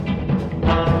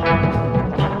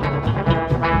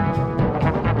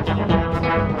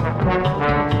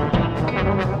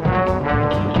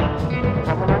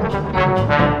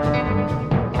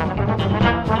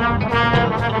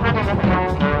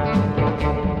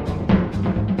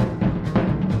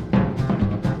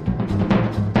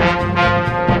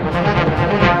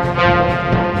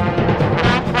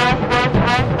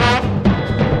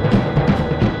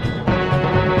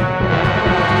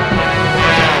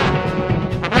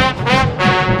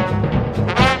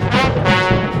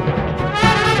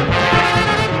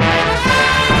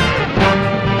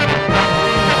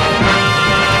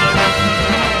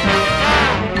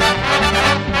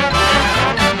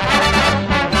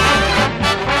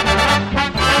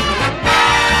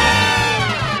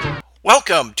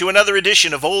Welcome to another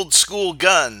edition of Old School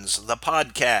Guns, the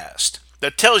podcast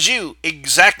that tells you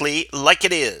exactly like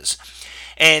it is.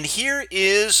 And here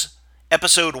is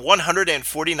episode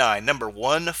 149, number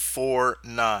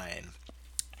 149.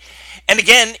 And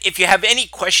again, if you have any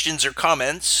questions or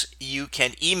comments, you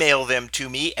can email them to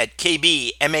me at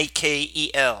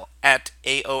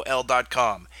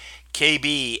kbmakel@aol.com.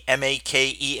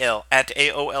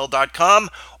 kbmakel@aol.com.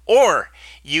 Or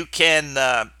you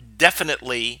can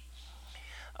definitely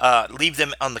leave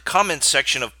them on the comments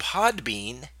section of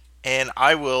Podbean, and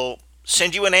I will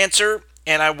send you an answer,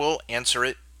 and I will answer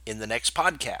it in the next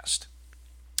podcast.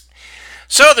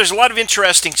 So there's a lot of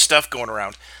interesting stuff going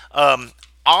around.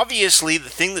 Obviously, the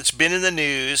thing that's been in the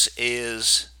news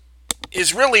is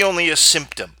really only a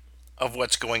symptom of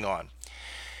what's going on.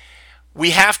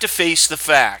 We have to face the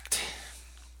fact.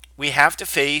 We have to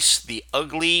face the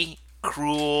ugly,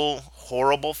 cruel,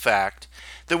 horrible fact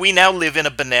that we now live in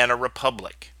a banana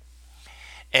republic.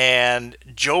 And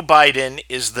Joe Biden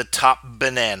is the top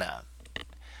banana.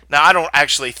 Now, I don't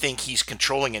actually think he's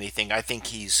controlling anything. I think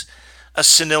he's a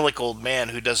senile old man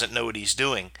who doesn't know what he's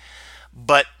doing.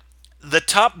 But the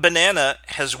top banana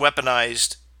has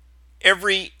weaponized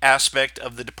every aspect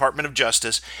of the Department of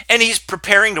Justice, and he's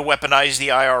preparing to weaponize the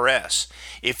IRS.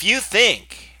 If you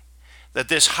think that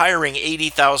this hiring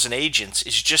 80,000 agents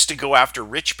is just to go after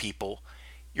rich people,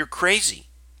 you're crazy.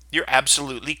 You're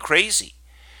absolutely crazy.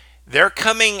 They're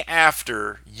coming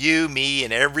after you, me,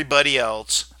 and everybody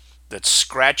else that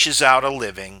scratches out a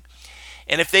living.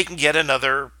 And if they can get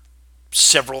another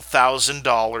several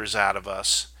 $1,000s out of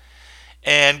us,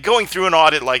 and going through an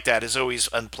audit like that is always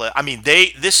unpleasant. I mean,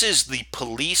 this is the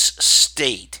police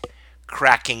state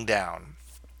cracking down.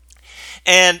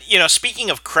 And, speaking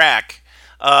of crack,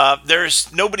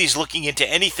 nobody's looking into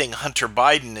anything Hunter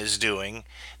Biden is doing.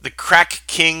 The crack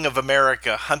king of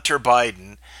America, Hunter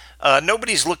Biden.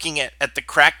 Nobody's looking at the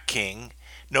crack king.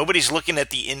 Nobody's looking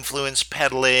at the influence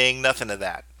peddling, nothing of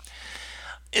that.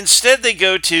 Instead, they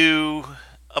go to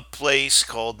a place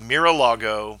called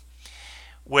Mar-a-Lago,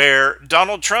 where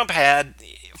Donald Trump had,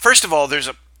 first of all, there's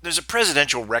a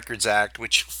Presidential Records Act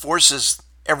which forces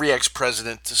every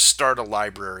ex-president to start a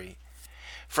library.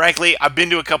 Frankly, I've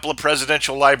been to a couple of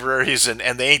presidential libraries and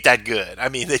they ain't that good. I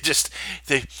mean, they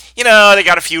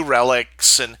got a few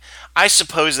relics, and I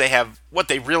suppose what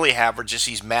they really have are just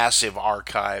these massive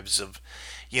archives of,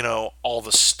 all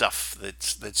the stuff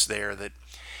that's there that,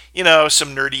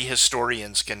 some nerdy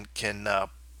historians can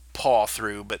paw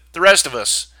through, but the rest of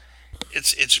us,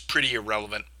 it's pretty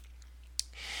irrelevant.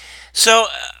 So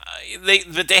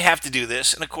they have to do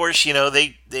this, and of course,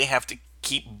 they have to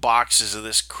keep boxes of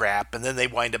this crap, and then they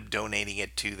wind up donating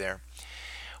it to there.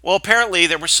 Well, apparently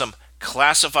there were some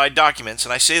classified documents,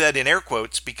 and I say that in air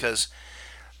quotes because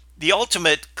the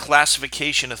ultimate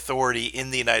classification authority in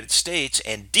the United States,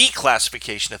 and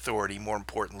declassification authority, more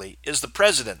importantly, is the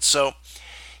president. So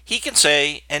he can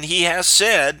say, and he has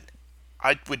said,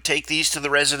 I would take these to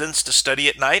the residents to study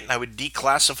at night, and I would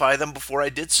declassify them before I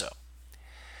did so.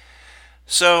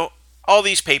 So all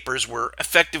these papers were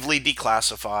effectively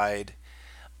declassified.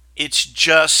 It's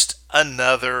just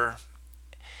another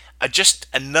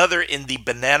in the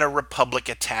Banana Republic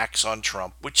attacks on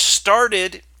Trump, which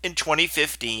started in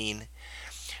 2015,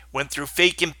 went through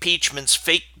fake impeachments,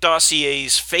 fake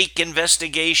dossiers, fake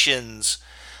investigations,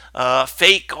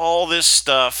 fake all this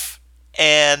stuff.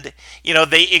 And,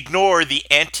 they ignore the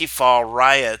Antifa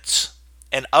riots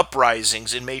and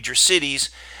uprisings in major cities,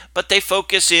 but they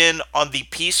focus in on the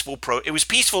peaceful It was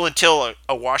peaceful until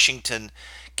a Washington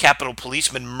Capitol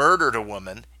policeman murdered a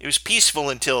woman. It was peaceful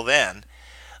until then.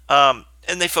 And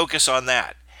they focus on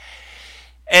that.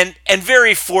 And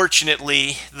very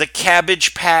fortunately, the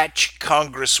Cabbage Patch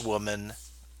Congresswoman,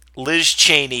 Liz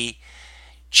Cheney,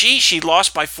 she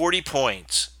lost by 40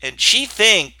 points. And she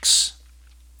thinks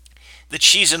that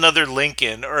she's another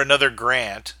Lincoln or another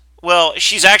Grant. Well,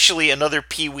 she's actually another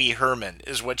Pee Wee Herman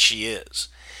is what she is.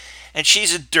 And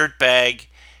she's a dirtbag.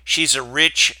 She's a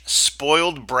rich,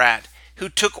 spoiled brat who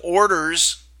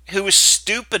was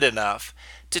stupid enough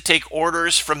to take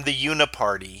orders from the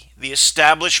Uniparty, the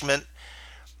establishment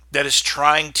that is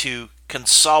trying to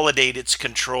consolidate its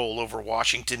control over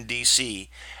Washington, D.C.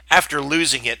 after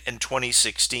losing it in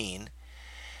 2016.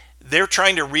 They're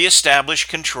trying to reestablish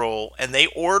control, and they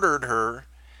ordered her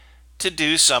to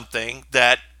do something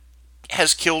that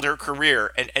has killed her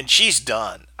career, and she's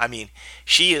done. I mean,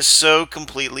 she is so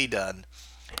completely done.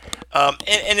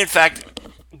 And in fact,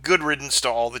 good riddance to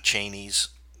all the Cheneys.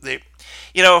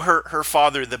 Her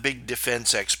father, the big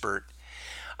defense expert.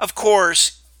 Of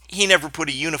course, he never put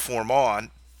a uniform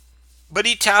on, but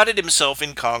he touted himself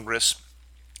in Congress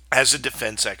as a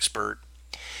defense expert.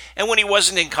 And when he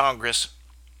wasn't in Congress,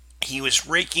 he was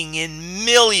raking in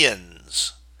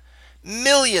millions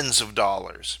of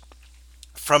dollars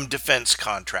from defense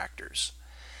contractors.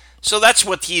 So that's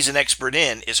what he's an expert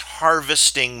in, is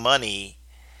harvesting money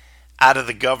out of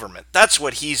the government. That's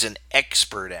what he's an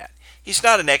expert at. He's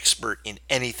not an expert in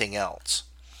anything else.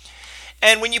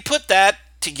 And when you put that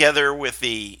together with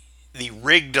the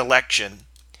rigged election,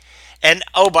 and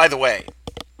oh, by the way,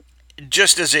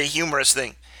 just as a humorous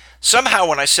thing, somehow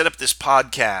when I set up this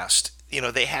podcast,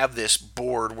 they have this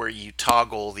board where you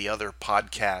toggle the other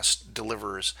podcast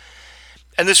deliverers.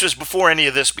 And this was before any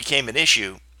of this became an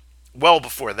issue, well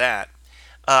before that.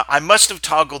 I must have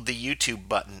toggled the YouTube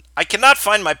button. I cannot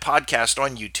find my podcast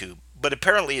on YouTube, but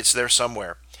apparently it's there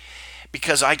somewhere.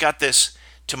 Because I got this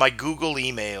to my Google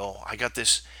email. I got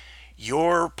this,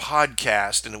 your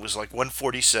podcast, and it was like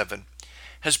 147,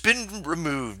 has been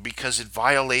removed because it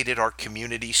violated our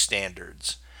community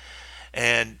standards.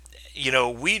 And,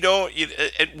 we don't,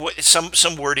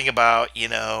 some wording about,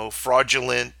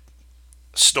 fraudulent,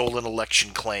 stolen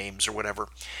election claims or whatever.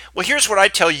 Well, here's what I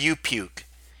tell you, Puke.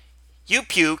 You,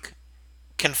 Puke,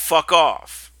 can fuck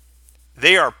off.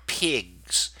 They are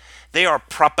pigs. They are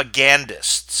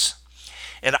propagandists.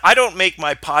 And I don't make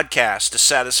my podcast to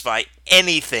satisfy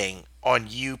anything on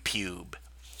YouTube.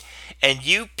 And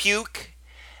you, Puke,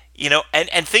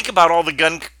 and think about all the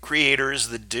gun creators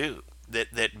that do.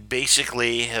 That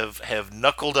basically have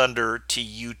knuckled under to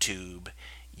YouTube.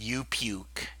 You,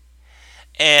 Puke.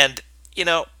 And,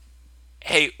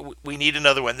 hey, we need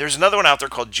another one. There's another one out there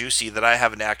called Juicy that I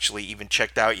haven't actually even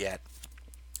checked out yet.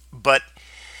 But,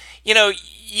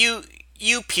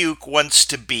 you Puke wants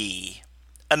to be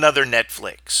another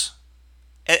Netflix.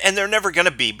 And they're never going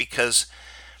to be because,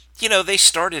 they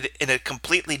started in a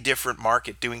completely different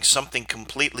market doing something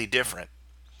completely different.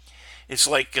 It's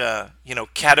like,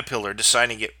 Caterpillar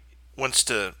deciding it wants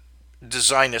to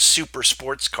design a super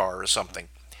sports car or something.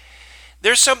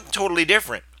 There's something totally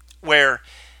different where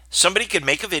somebody could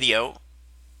make a video,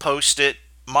 post it,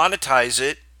 monetize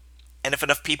it, and if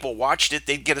enough people watched it,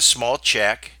 they'd get a small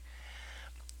check.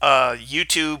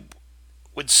 YouTube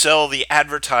would sell the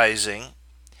advertising.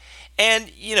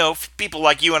 And, people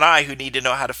like you and I who need to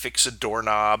know how to fix a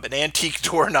doorknob, an antique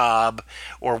doorknob,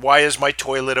 or why is my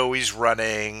toilet always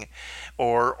running,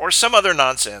 or some other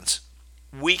nonsense,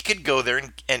 we could go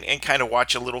there and kind of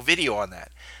watch a little video on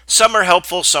that. Some are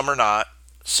helpful, some are not.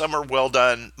 Some are well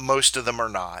done, most of them are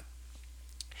not.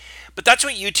 But that's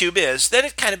what YouTube is. Then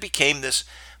it kind of became this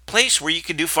place where you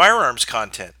can do firearms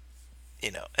content,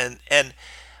 and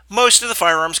most of the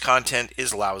firearms content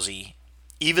is lousy.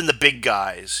 Even the big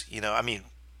guys,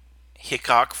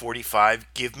 Hickok 45,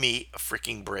 give me a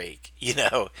freaking break,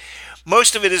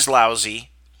 Most of it is lousy.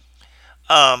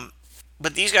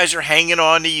 But these guys are hanging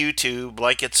on to YouTube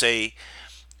like it's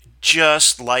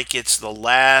the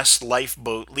last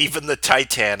lifeboat leaving the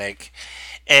Titanic.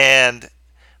 And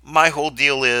my whole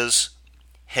deal is,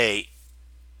 hey,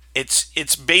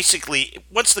 it's basically,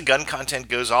 once the gun content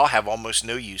goes, I'll have almost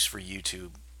no use for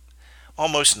YouTube.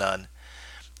 Almost none.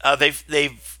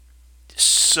 They've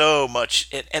so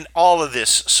much, and all of this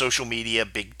social media,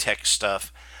 big tech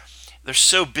stuff, they're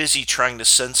so busy trying to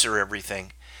censor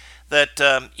everything that,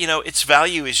 its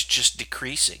value is just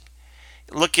decreasing.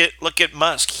 Look at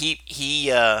Musk.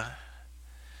 He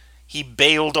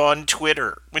bailed on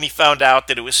Twitter when he found out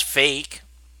that it was fake,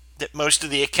 that most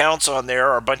of the accounts on there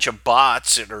are a bunch of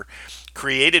bots that are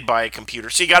created by a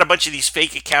computer. So you got a bunch of these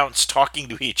fake accounts talking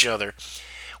to each other.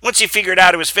 Once he figured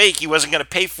out it was fake, he wasn't going to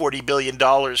pay $40 billion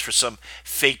for some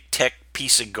fake tech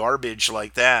piece of garbage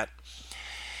like that.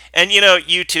 And,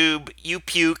 YouTube, you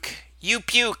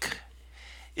puke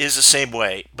is the same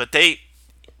way. But they,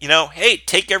 hey,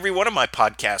 take every one of my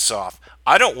podcasts off.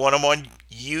 I don't want them on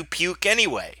you puke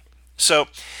anyway. So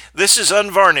this is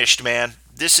unvarnished, man.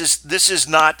 This is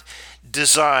not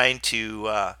designed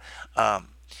to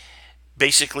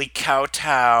basically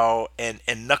kowtow and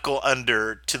knuckle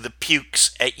under to the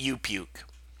pukes at you puke.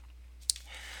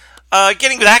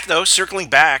 Getting back though, circling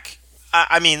back,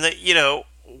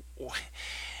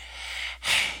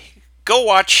 go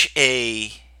watch an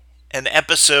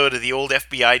episode of the old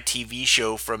FBI TV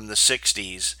show from the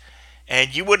 60s,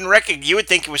 and you would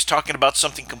think it was talking about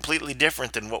something completely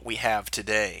different than what we have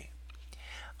today.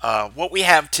 What we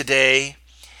have today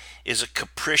is a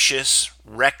capricious,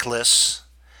 reckless,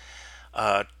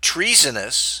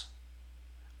 treasonous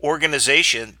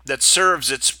organization that serves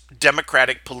its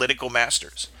democratic political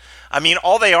masters.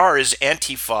 All they are is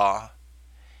Antifa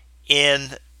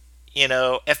in,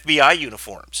 FBI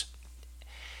uniforms.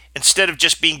 Instead of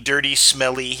just being dirty,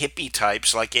 smelly hippie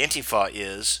types like Antifa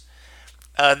is,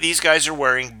 these guys are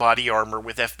wearing body armor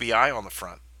with FBI on the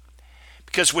front.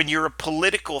 Because when you're a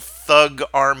political thug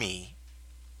army,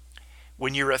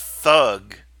 when you're a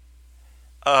thug,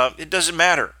 it doesn't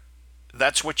matter.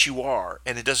 That's what you are,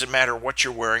 and it doesn't matter what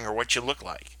you're wearing or what you look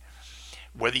like,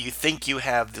 whether you think you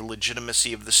have the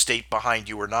legitimacy of the state behind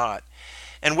you or not.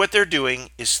 And what they're doing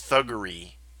is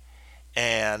thuggery.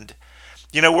 And,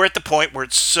 we're at the point where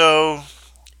it's so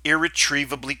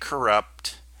irretrievably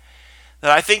corrupt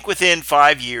that I think within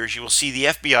 5 years you will see the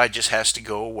FBI just has to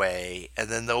go away, and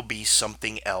then there'll be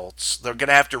something else. They're going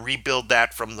to have to rebuild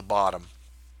that from the bottom.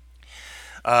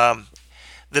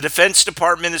 The Defense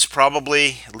Department is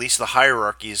probably, at least the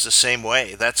hierarchy is the same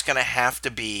way. That's going to have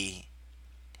to be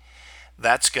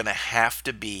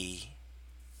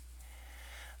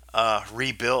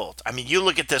rebuilt. I mean, you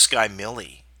look at this guy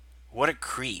Milley. What a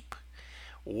creep.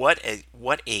 What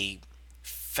a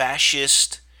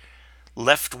fascist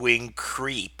left-wing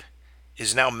creep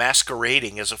is now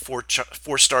masquerading as a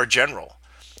four-star general.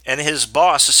 And his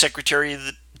boss, the Secretary of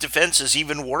the Defense, is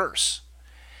even worse.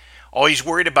 All he's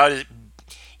worried about is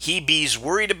he's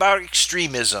worried about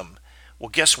extremism. Well,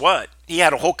 guess what? He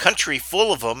had a whole country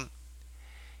full of them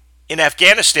in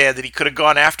Afghanistan that he could have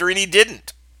gone after, and he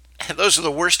didn't. And those are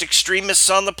the worst extremists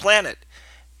on the planet.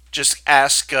 Just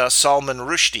ask Salman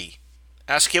Rushdie.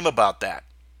 Ask him about that.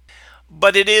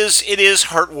 But it is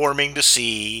heartwarming to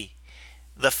see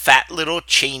the fat little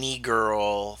Cheney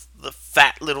girl, the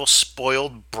fat little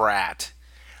spoiled brat,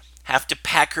 have to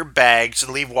pack her bags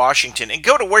and leave Washington and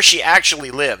go to where she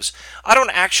actually lives. I don't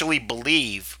actually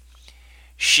believe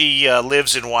she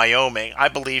lives in Wyoming. I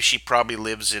believe she probably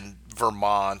lives in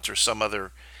Vermont or some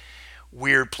other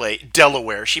weird place.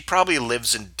 Delaware. She probably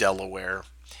lives in Delaware.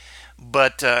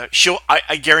 But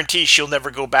I guarantee she'll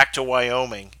never go back to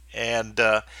Wyoming. And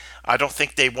I don't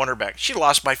think they want her back. She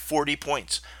lost by 40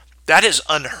 points. That is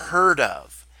unheard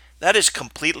of. That is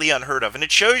completely unheard of. And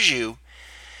it shows you,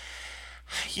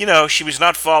 she was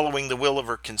not following the will of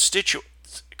her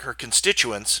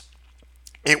constituents.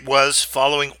 It was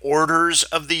following orders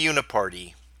of the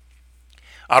Uniparty.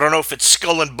 I don't know if it's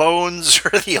Skull and Bones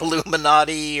or the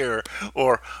Illuminati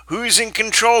or who's in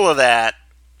control of that.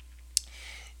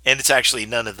 And it's actually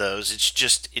none of those. It's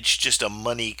just a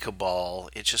money cabal.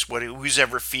 It's just who's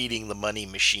ever feeding the money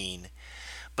machine.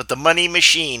 But the money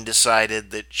machine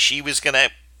decided that she was going to,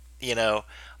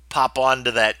 pop onto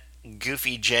that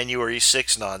goofy January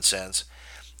 6th nonsense.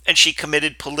 And she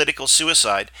committed political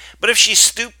suicide. But if she's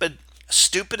stupid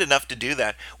enough to do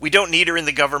that, we don't need her in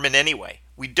the government anyway.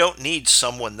 We don't need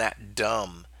someone that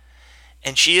dumb.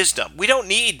 And she is dumb. We don't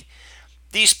need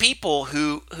these people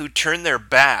who turn their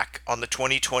back on the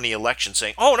 2020 election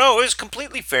saying, oh no, it was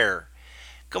completely fair.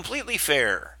 Completely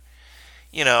fair.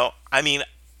 I mean,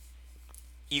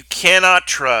 you cannot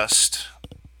trust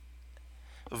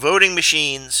voting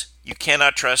machines. You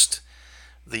cannot trust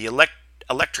the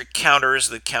electric counters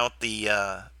that count the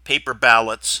paper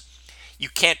ballots. You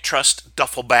can't trust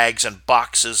duffel bags and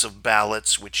boxes of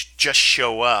ballots which just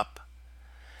show up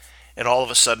and all of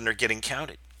a sudden are getting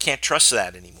counted. Can't trust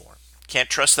that anymore. Can't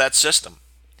trust that system.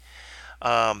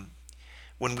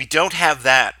 When we don't have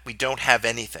that, we don't have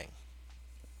anything.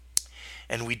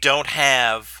 And we don't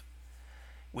have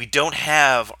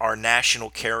our national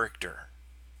character.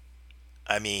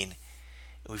 I mean,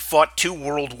 we fought 2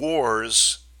 world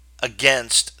wars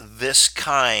against this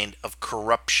kind of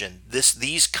corruption,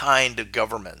 these kind of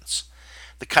governments,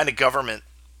 the kind of government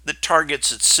that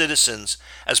targets its citizens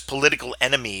as political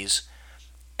enemies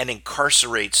and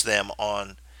incarcerates them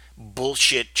on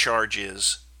bullshit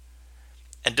charges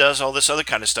and does all this other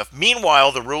kind of stuff.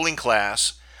 Meanwhile, the ruling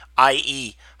class,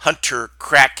 i.e. Hunter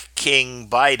Crack King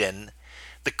Biden,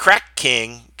 the Crack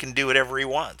King can do whatever he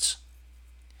wants.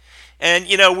 And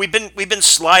we've been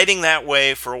sliding that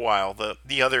way for a while.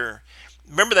 The other,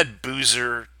 remember that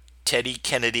boozer Teddy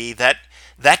Kennedy, that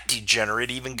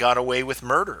degenerate even got away with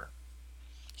murder.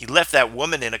 He left that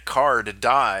woman in a car to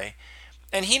die,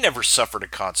 and he never suffered a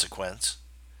consequence.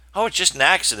 Oh, it's just an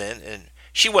accident, and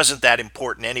she wasn't that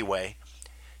important anyway.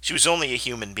 She was only a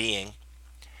human being.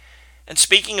 And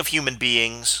speaking of human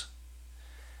beings,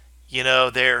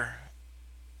 they're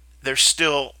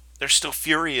still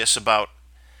furious about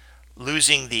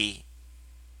losing the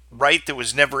right that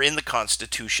was never in the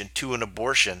Constitution to an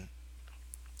abortion.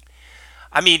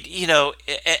 I mean,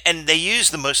 and they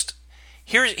use the most.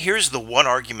 Here's the one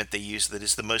argument they use that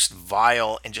is the most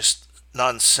vile and just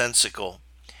nonsensical.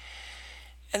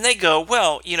 And they go,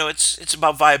 well, it's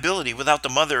about viability. Without the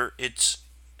mother,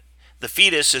 the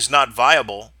fetus is not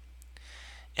viable,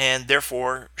 and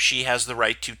therefore she has the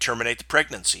right to terminate the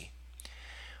pregnancy.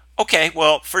 Okay,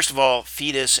 well, first of all,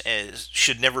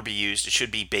 should never be used. It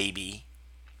should be baby.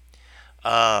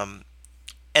 Um,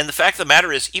 and the fact of the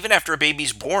matter is, even after a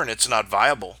baby's born, it's not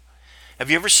viable. Have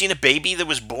you ever seen a baby that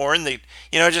was born that,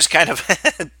 just kind of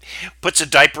puts a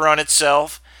diaper on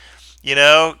itself,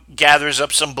 gathers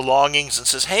up some belongings and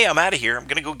says, hey, I'm out of here. I'm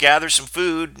going to go gather some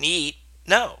food and eat?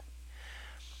 No.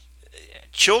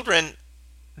 Children,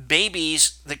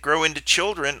 babies that grow into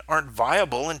children aren't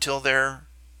viable until they're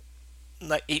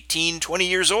like 18, 20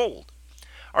 years old.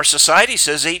 Our society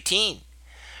says 18.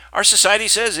 Our society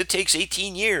says it takes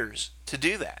 18 years to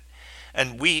do that.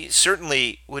 And we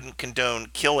certainly wouldn't condone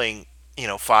killing,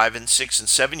 5 and 6 and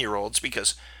 7 year olds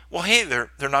because, well, hey, they're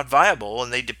not viable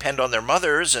and they depend on their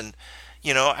mothers. And,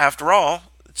 after all,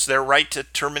 it's their right to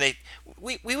terminate.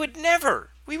 We would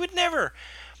never. We would never.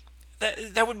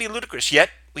 That would be ludicrous. Yet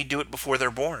we do it before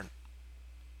they're born.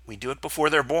 We do it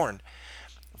before they're born.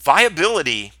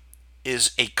 Viability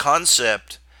is a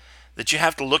concept that you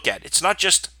have to look at. It's not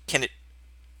just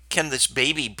can this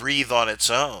baby breathe on its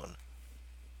own?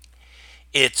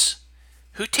 It's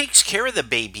who takes care of the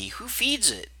baby, who feeds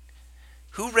it,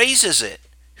 who raises it,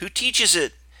 who teaches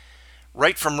it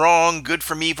right from wrong, good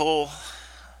from evil.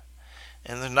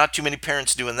 And there's not too many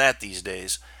parents doing that these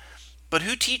days. But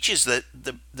who teaches the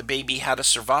baby how to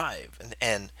survive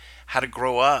and how to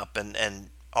grow up and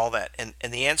all that? And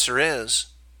the answer is,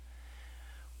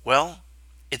 well,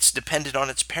 it's dependent on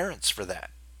its parents for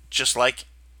that. Just like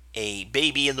a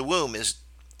baby in the womb is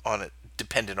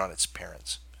dependent on its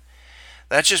parents.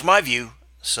 That's just my view.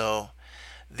 So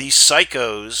these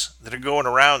psychos that are going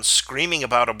around screaming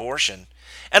about abortion,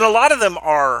 and a lot of them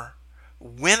are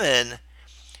women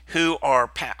who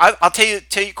are. I'll tell you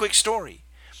a quick story.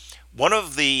 One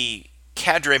of the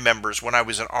cadre members when I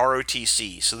was in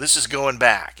ROTC, so this is going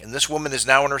back, and this woman is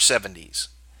now in her 70s.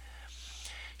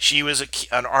 She was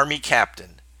an Army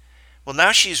captain. Well,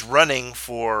 now she's running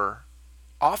for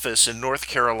office in North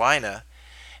Carolina,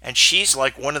 and she's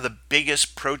like one of the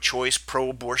biggest pro-choice,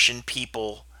 pro-abortion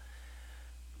people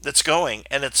that's going.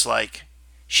 And it's like,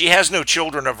 she has no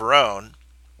children of her own.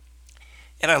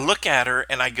 And I look at her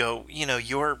and I go,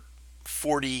 you're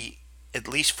at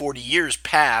least 40 years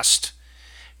past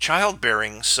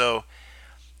childbearing. So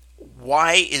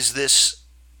why is this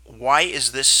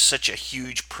such a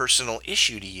huge personal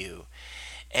issue to you?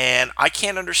 And I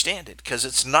can't understand it because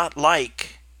it's not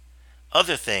like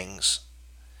other things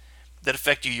that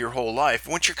affect you your whole life.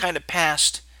 Once you're kind of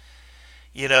past,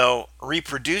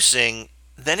 reproducing,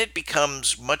 then it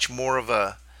becomes much more of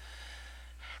a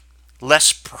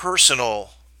less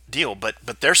personal deal. But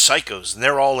they're psychos and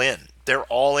they're all in. They're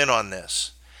all in on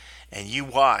this. And you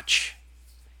watch.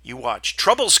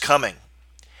 Trouble's coming.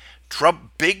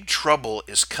 Big trouble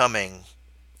is coming.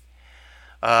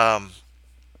 I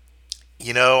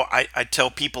tell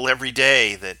people every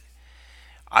day that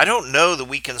I don't know that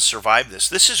we can survive this.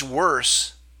 This is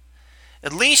worse.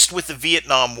 At least with the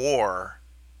Vietnam War,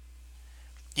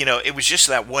 it was just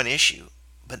that one issue.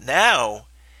 But now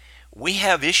we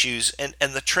have issues, and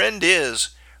the trend is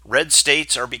red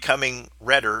states are becoming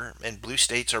redder and blue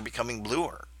states are becoming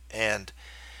bluer. And,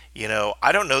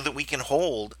 I don't know that we can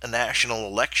hold a national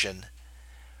election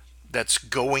that's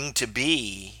going to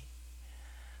be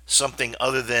something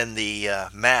other than the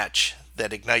match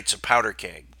that ignites a powder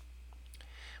keg.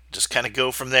 Just kind of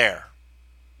go from there.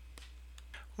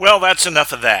 Well, that's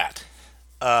enough of that.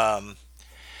 The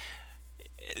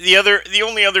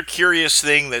only other curious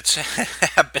thing that's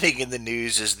happening in the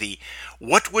news is the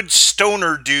 "What would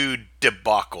Stoner do"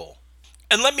 debacle.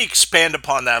 And let me expand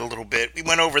upon that a little bit. We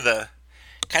went over the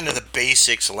kind of the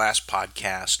basics last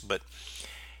podcast, but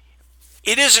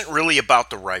it isn't really about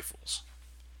the rifles.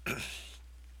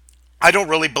 I don't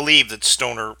really believe that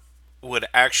Stoner would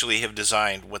actually have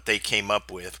designed what they came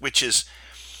up with, which is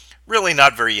really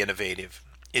not very innovative.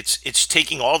 It's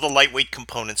taking all the lightweight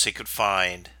components they could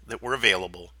find that were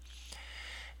available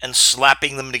and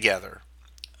slapping them together,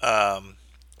 and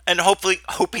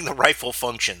hoping the rifle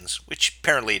functions, which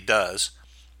apparently it does.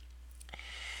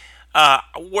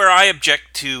 Where I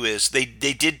object to is they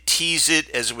did tease it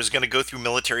as it was going to go through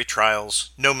military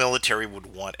trials. No military would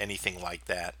want anything like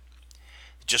that.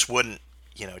 It just wouldn't,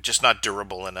 just not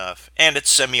durable enough. And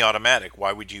it's semi-automatic.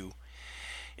 Why would you,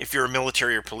 if you're a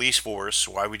military or police force,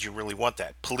 why would you really want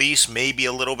that? Police maybe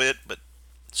a little bit, but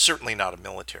certainly not a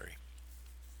military.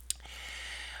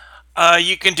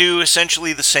 You can do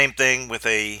essentially the same thing with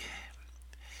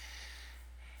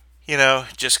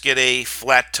just get a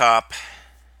flat top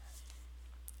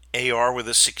AR with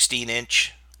a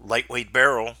 16-inch lightweight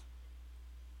barrel,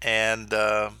 and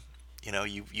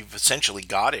you've essentially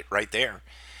got it right there.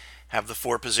 have the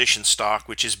four position stock,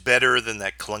 which is better than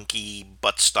that clunky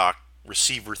buttstock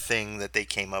receiver thing that they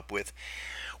came up with,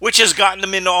 which has gotten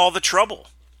them into all the trouble.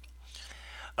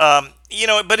 But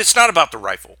it's not about the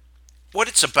rifle. What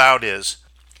it's about is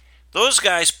those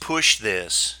guys pushed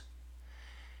this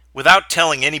without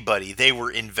telling anybody they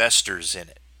were investors in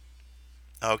it.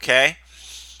 Okay?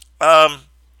 Um,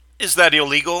 is that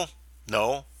illegal?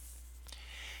 No.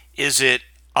 Is it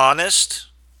honest?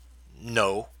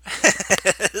 No.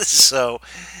 So,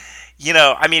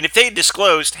 I mean, if they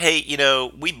disclosed, hey,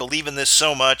 we believe in this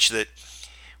so much that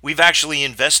we've actually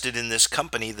invested in this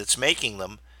company that's making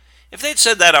them, if they'd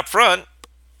said that up front,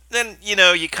 then,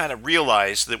 you kind of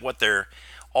realize that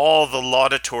all the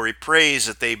laudatory praise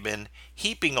that they've been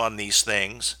heaping on these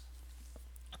things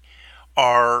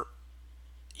are,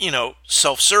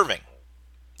 self-serving.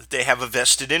 That they have a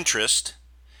vested interest,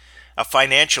 a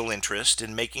financial interest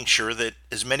in making sure that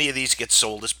as many of these get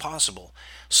sold as possible.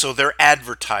 So they're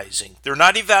advertising. They're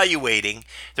not evaluating.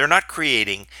 They're not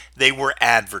creating. They were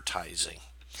advertising.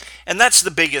 And that's the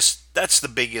biggest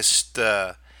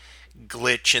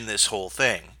glitch in this whole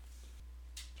thing.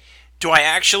 Do I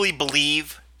actually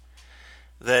believe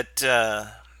that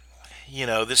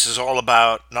this is all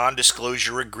about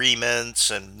non-disclosure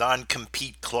agreements and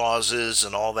non-compete clauses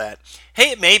and all that?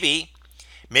 Hey, maybe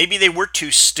they were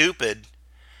too stupid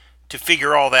to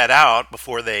figure all that out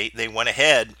before they went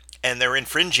ahead and they're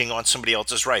infringing on somebody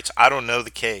else's rights. I don't know the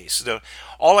case.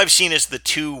 All I've seen is the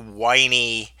two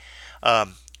whiny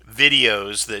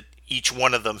videos that each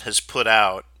one of them has put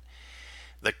out.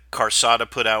 The Carsata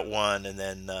put out one, and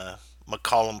then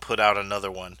McCollum put out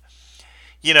another one.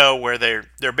 Where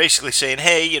they're basically saying,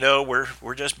 hey,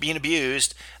 we're just being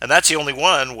abused, and that's the only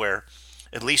one where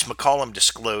at least McCollum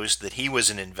disclosed that he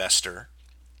was an investor.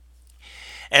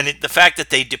 And the fact that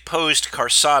they deposed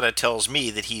Carsata tells me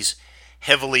that he's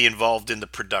heavily involved in the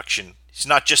production. He's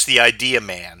not just the idea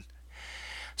man.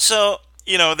 So,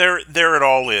 there it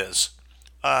all is.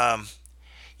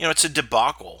 It's a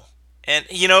debacle. And,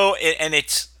 and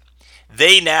it's,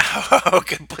 they now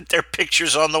can put their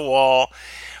pictures on the wall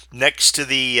next to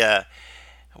the,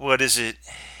 what is it?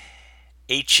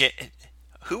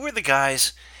 Who were the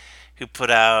guys who put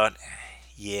out,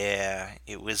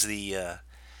 it was the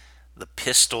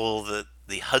pistol,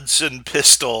 the Hudson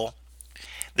pistol.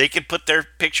 They could put their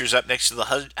pictures up next to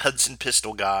the Hudson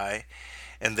pistol guy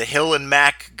and the Hill and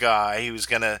Mac guy who was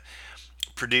going to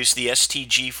produce the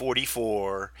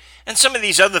STG-44 and some of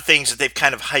these other things that they've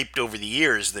kind of hyped over the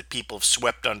years that people have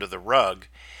swept under the rug.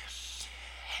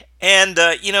 And,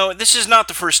 this is not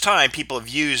the first time people have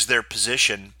used their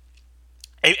position,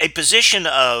 a position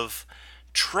of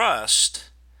trust,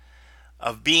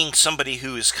 of being somebody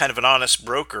who is kind of an honest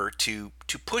broker to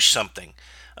push something.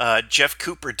 Jeff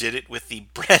Cooper did it with the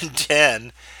Bren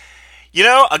 10.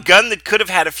 A gun that could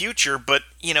have had a future, but,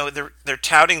 they're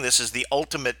touting this as the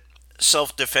ultimate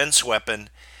self-defense weapon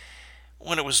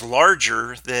when it was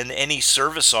larger than any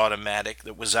service automatic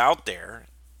that was out there.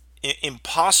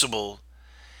 Impossible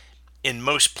in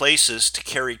most places to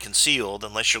carry concealed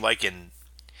unless you're like in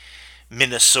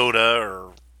Minnesota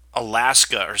or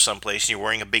Alaska or someplace and you're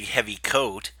wearing a big heavy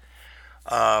coat.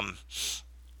 And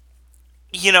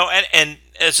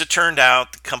as it turned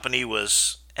out, the company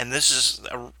was, and this is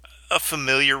a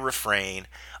familiar refrain,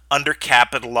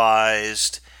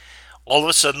 undercapitalized. All of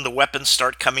a sudden, the weapons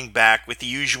start coming back with the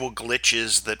usual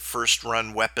glitches that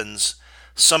first-run weapons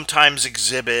sometimes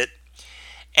exhibit,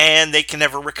 and they can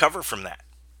never recover from that.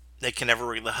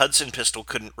 The Hudson pistol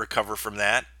couldn't recover from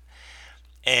that.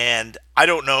 And I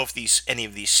don't know if any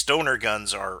of these stoner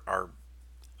guns are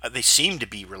they seem to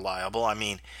be reliable. I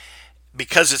mean,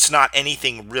 because it's not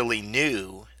anything really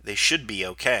new, they should be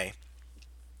okay.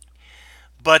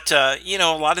 But a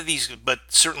lot of these, but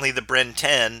certainly the Bren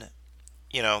 10,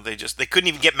 they couldn't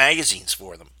even get magazines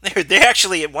for them. They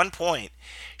actually at one point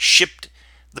shipped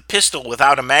the pistol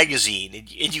without a magazine,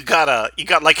 and you got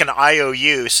like an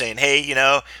IOU saying,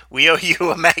 hey, we owe you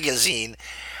a magazine.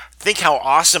 Think how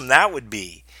awesome that would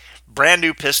be. Brand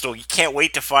new pistol, you can't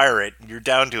wait to fire it. You're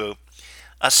down to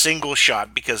a single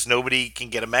shot because nobody can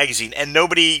get a magazine, and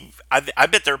I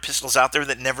bet there are pistols out there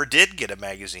that never did get a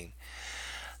magazine.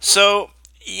 So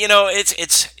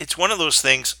it's one of those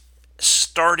things.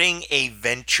 Starting a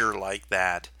venture like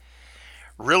that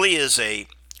really is a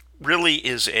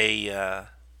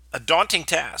daunting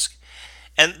task.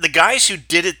 And the guys who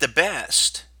did it the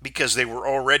best, because they were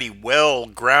already well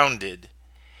grounded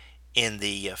in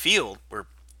the field, were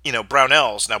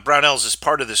Brownells. Now Brownells is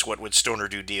part of this What Would Stoner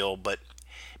Do deal, but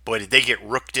boy, did they get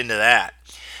rooked into that.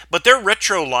 But their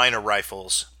retro line of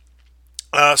rifles,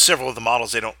 several of the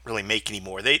models they don't really make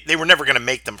anymore. They were never going to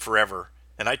make them forever.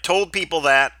 And I told people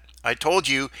that. I told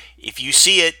you, if you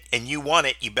see it and you want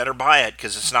it, you better buy it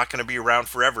because it's not going to be around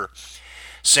forever.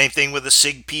 Same thing with the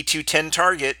SIG P210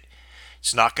 Target.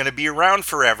 It's not going to be around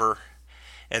forever.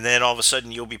 And then all of a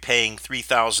sudden you'll be paying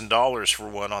 $3,000 for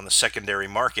one on the secondary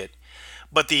market.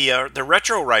 But the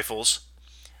retro rifles,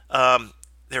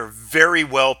 they're very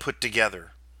well put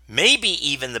together. Maybe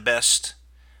even the best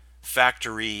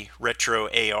factory retro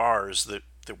ARs that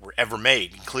were ever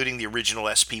made, including the original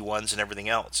SP1s and everything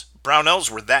else. Brownells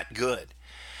were that good.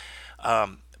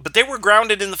 But they were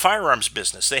grounded in the firearms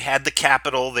business. They had the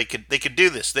capital. They could do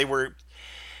this. They were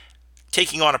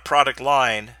taking on a product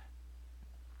line,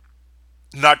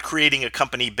 not creating a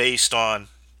company based on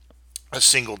a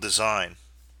single design.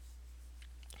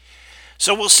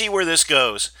 So we'll see where this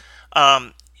goes.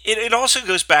 It also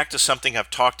goes back to something I've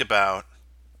talked about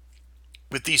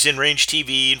with these in-range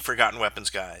TV and Forgotten Weapons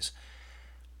guys.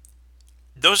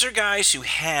 Those are guys who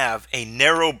have a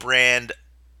narrow band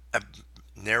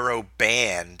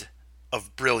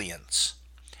of brilliance.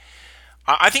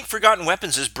 I think Forgotten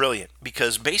Weapons is brilliant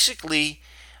because basically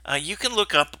you can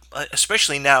look up,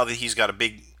 especially now that he's got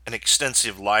an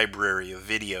extensive library of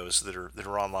videos that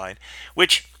are online,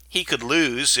 which he could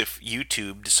lose if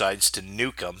YouTube decides to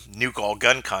nuke all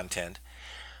gun content.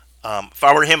 If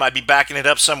I were him, I'd be backing it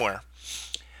up somewhere.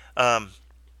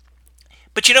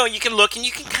 But you can look and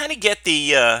you can kind of get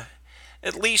the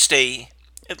at least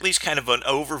kind of an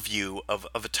overview of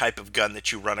a type of gun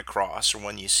that you run across or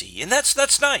one you see, and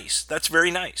that's nice. That's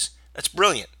very nice. That's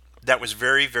brilliant. That was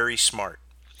very, very smart.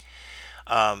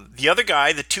 The other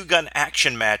guy, the two-gun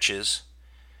action matches,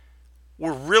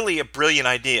 were really a brilliant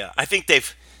idea. I think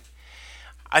they've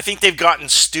gotten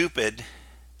stupid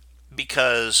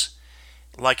because,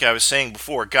 like I was saying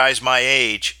before, guys my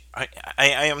age, I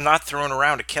am not throwing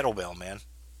around a kettlebell, man.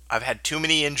 I've had too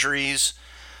many injuries.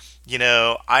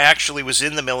 I actually was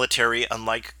in the military,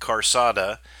 unlike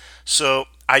Carsada, so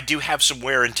I do have some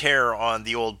wear and tear on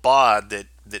the old bod that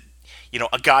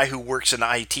a guy who works an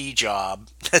IT job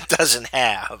doesn't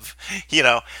have.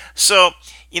 So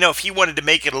if he wanted to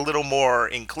make it a little more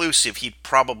inclusive, he'd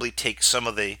probably take some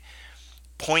of the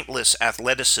pointless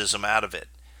athleticism out of it.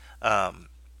 Now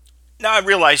I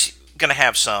realize you're going to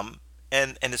have some,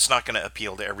 and it's not going to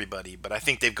appeal to everybody, but I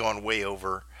think they've gone way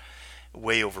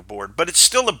overboard. But it's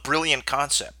still a brilliant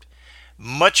concept.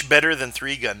 Much better than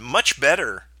three-gun. Much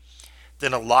better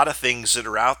than a lot of things that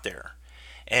are out there.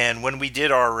 And when we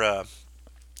did our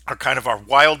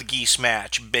wild geese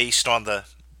match based on the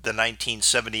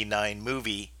 1979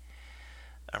 movie,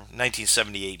 or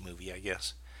 1978 movie, I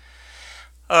guess,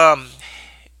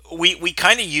 we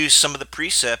kind of used some of the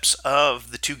precepts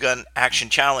of the two-gun action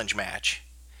challenge match.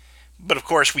 But of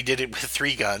course we did it with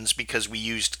three guns because we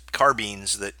used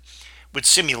carbines that would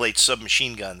simulate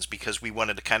submachine guns because we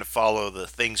wanted to kind of follow the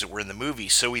things that were in the movie.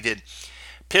 So we did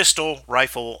pistol,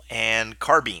 rifle, and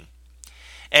carbine.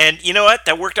 And you know what?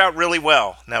 That worked out really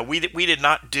well. Now, we did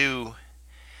not do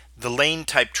the lane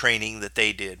type training that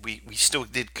they did. We still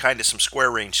did kind of some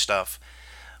square range stuff.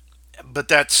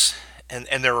 But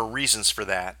and there are reasons for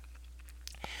that.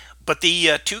 But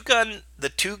the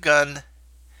two-gun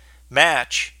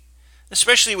match,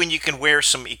 especially when you can wear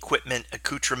some equipment,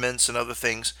 accoutrements, and other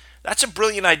things, that's a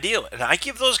brilliant idea. And I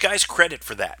give those guys credit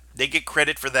for that. They get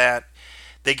credit for that.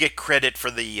 They get credit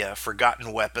for the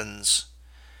Forgotten Weapons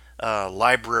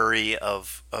library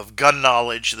of gun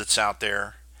knowledge that's out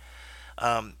there.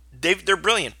 They're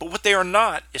brilliant. But what they are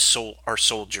not are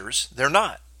soldiers. They're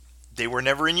not. They were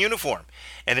never in uniform.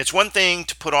 And it's one thing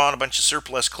to put on a bunch of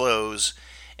surplus clothes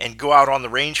and go out on the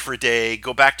range for a day,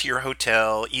 go back to your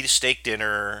hotel, eat a steak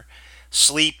dinner,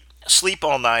 sleep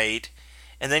all night,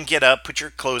 and then get up, put your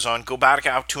clothes on, go back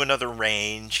out to another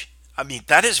range. I mean,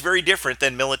 that is very different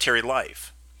than military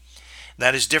life.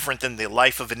 That is different than the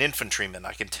life of an infantryman.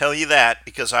 I can tell you that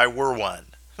because I were one.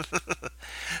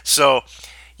 So,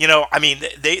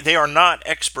 they are not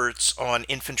experts on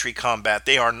infantry combat.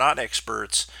 They are not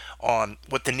experts on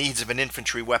what the needs of an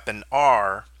infantry weapon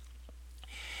are.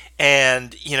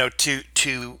 And,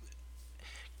 to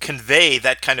convey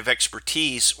that kind of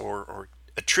expertise or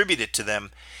attribute it to them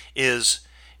is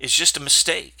just a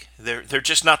mistake. They're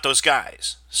just not those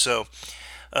guys. So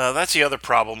that's the other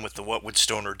problem with the What Would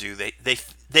Stoner Do.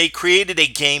 They created a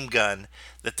game gun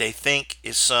that they think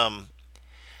is some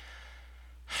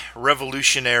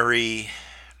revolutionary,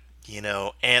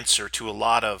 answer to a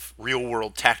lot of real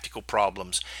world tactical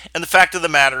problems. And the fact of the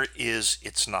matter is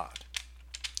it's not.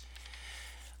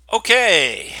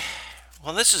 Okay.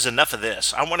 Well, this is enough of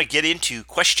this. I want to get into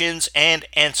questions and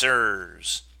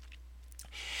answers.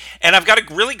 And I've got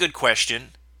a really good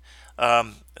question.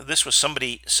 This was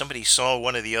somebody saw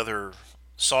one of the other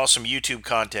saw some YouTube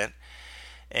content,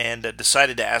 and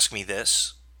decided to ask me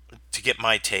this to get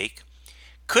my take.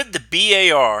 Could the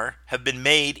BAR have been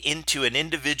made into an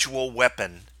individual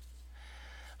weapon,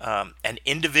 an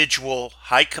individual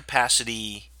high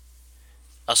capacity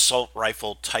assault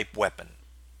rifle type weapon?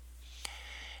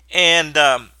 And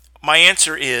my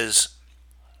answer is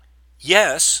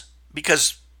yes,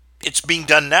 because it's being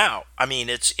done now. I mean,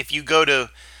 it's if you go to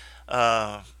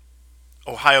uh,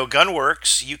 Ohio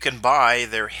Gunworks, you can buy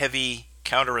their heavy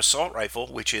counter assault rifle,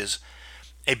 which is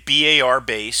a BAR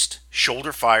based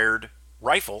shoulder fired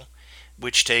rifle,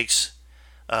 which takes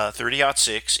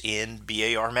 30-06 in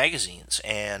BAR magazines.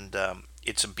 And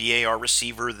it's a BAR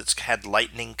receiver that's had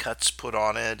lightning cuts put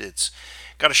on it. It's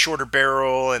got a shorter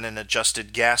barrel and an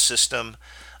adjusted gas system,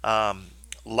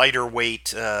 lighter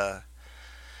weight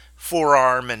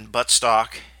forearm and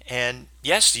buttstock. And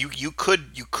yes, you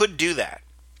could do that.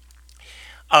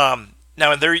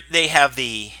 Now they have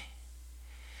the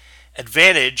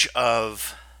advantage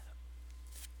of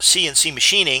CNC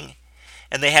machining,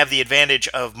 and they have the advantage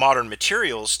of modern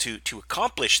materials to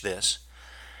accomplish this.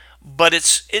 But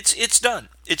it's done.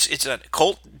 It's done.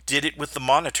 Colt did it with the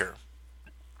Monitor.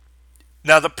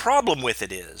 Now the problem with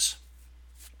it is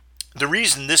the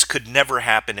reason this could never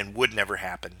happen and would never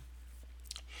happen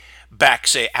back,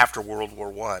 say, after World War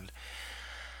One.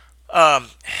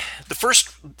 The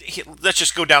first, let's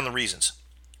just go down the reasons.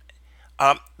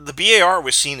 The BAR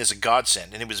was seen as a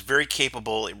godsend, and it was very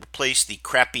capable. It replaced the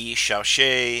crappy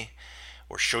Chaochet,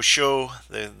 or Shosho,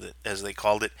 as they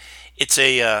called it.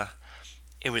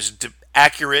 It was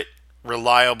accurate,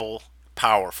 reliable,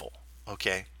 powerful.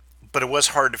 Okay, but it was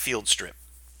hard to field strip.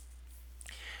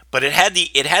 But it had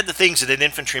the things that an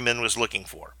infantryman was looking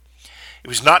for. It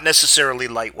was not necessarily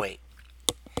lightweight.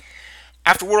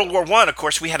 After World War One, of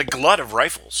course, we had a glut of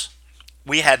rifles.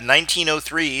 We had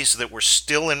 1903s that were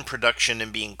still in production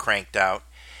and being cranked out.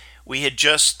 We had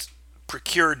just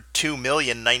procured 2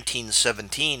 million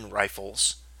 1917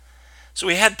 rifles. So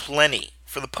we had plenty.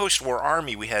 For the post-war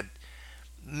army, we had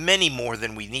many more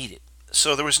than we needed.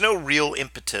 So there was no real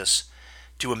impetus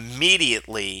to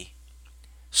immediately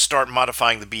start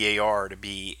modifying the BAR to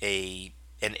be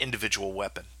an individual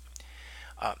weapon.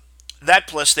 That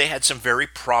plus they had some very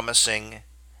promising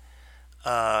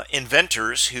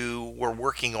inventors who were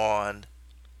working on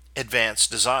advanced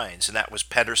designs, and that was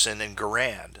Pedersen and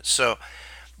Garand. So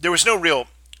there was no real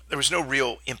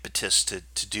impetus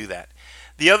to do that.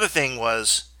 The other thing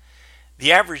was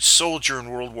the average soldier in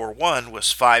World War I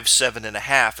was 5'7" and a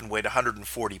half and weighed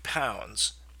 140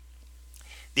 pounds.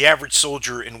 The average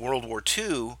soldier in World War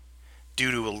II, due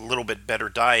to a little bit better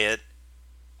diet,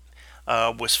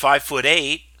 was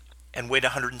 5'8" and weighed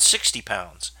 160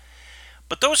 pounds.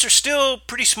 But those are still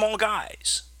pretty small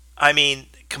guys. I mean,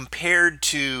 compared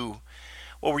to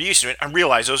what we're used to, I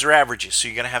realize those are averages, so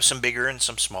you're going to have some bigger and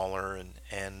some smaller,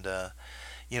 and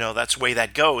that's the way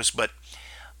that goes. But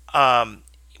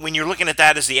when you're looking at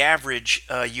that as the average,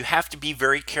 you have to be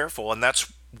very careful, and that's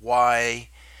why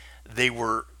they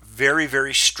were very,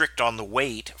 very strict on the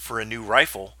weight for a new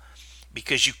rifle,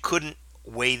 because you couldn't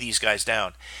weigh these guys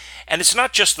down. And it's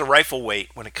not just the rifle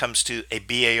weight when it comes to a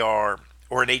BAR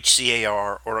or an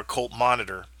HCAR or a Colt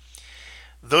Monitor.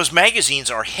 Those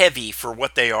magazines are heavy for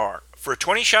what they are. For a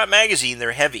 20-shot magazine,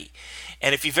 they're heavy.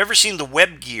 And if you've ever seen the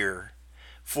web gear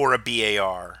for a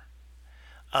BAR,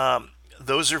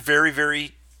 those are very,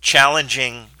 very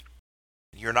challenging.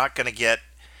 You're not going to get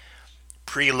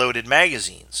preloaded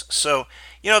magazines. So,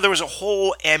 there was a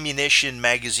whole ammunition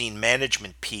magazine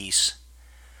management piece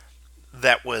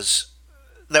that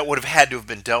would have had to have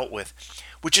been dealt with,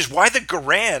 which is why the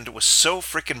Garand was so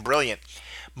freaking brilliant.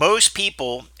 Most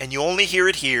people, and you only hear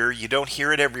it here, you don't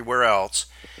hear it everywhere else,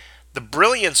 the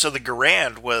brilliance of the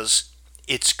Garand was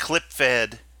its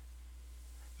clip-fed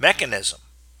mechanism,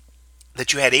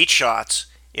 that you had 8 shots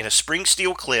in a spring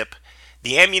steel clip.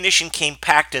 The ammunition came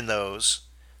packed in those,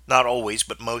 not always,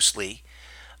 but mostly,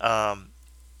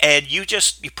 and you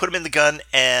put them in the gun,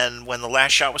 and when the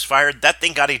last shot was fired, that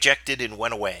thing got ejected and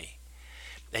went away.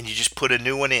 And you just put a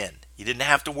new one in. You didn't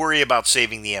have to worry about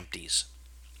saving the empties.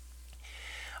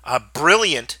 A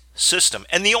brilliant system.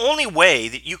 And the only way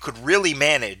that you could really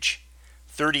manage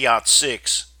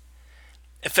 30-06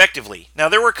 effectively. Now,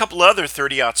 there were a couple other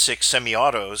 30-06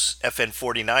 semi-autos.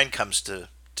 FN-49 comes to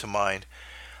mind.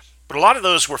 But a lot of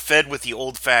those were fed with the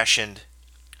old-fashioned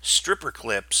stripper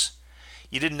clips.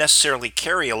 You didn't necessarily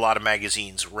carry a lot of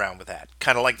magazines around with that.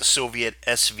 Kind of like the Soviet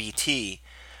SVT.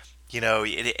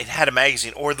 It had a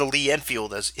magazine, or the Lee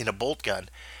Enfield as in a bolt gun.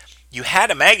 You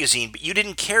had a magazine, but you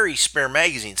didn't carry spare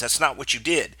magazines. That's not what you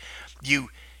did. You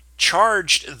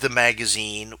charged the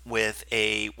magazine with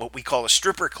a what we call a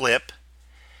stripper clip,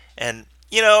 and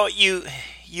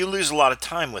you lose a lot of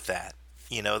time with that.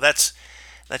 That's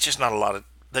just not a lot of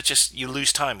that's just you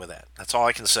lose time with that. That's all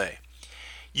I can say.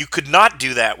 You could not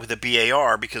do that with a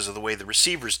BAR because of the way the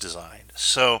receiver's designed.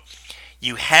 So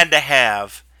you had to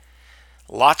have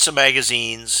lots of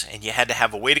magazines, and you had to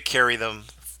have a way to carry them,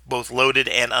 both loaded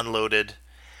and unloaded.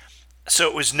 So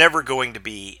it was never going to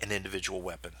be an individual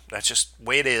weapon. That's just the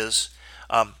way it is.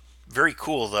 Very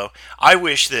cool, though. I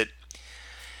wish that,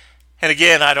 and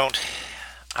again, I don't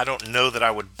know that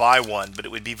I would buy one, but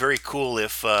it would be very cool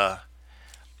if,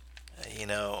 you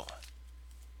know,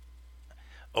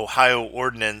 Ohio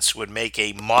Ordnance would make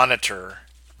a monitor.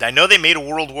 I know they made a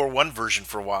World War I version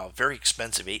for a while, very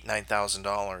expensive,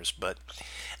 $8,000-$9,000, but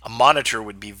a monitor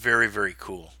would be very, very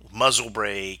cool. Muzzle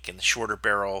brake and the shorter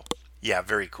barrel, yeah,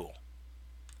 very cool.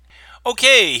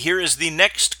 Okay, here is the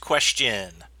next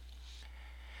question.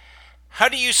 How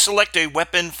do you select a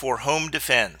weapon for home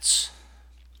defense?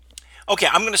 Okay,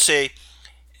 I'm going to say,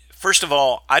 first of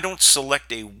all, I don't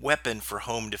select a weapon for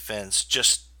home defense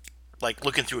just like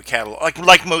looking through a catalog,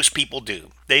 like most people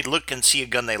do. They look and see a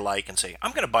gun they like and say,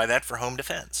 I'm going to buy that for home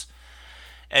defense.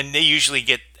 And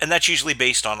that's usually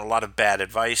based on a lot of bad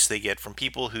advice they get from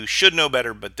people who should know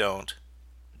better but don't.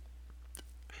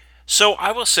 So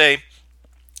I will say,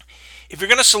 if you're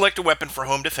going to select a weapon for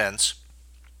home defense,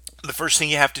 the first thing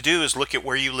you have to do is look at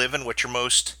where you live and what your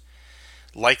most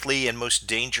likely and most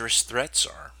dangerous threats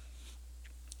are.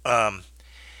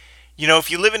 If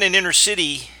you live in an inner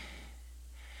city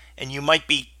and you might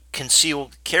be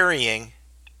concealed carrying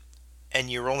and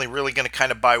you're only really going to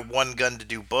kind of buy one gun to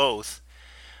do both,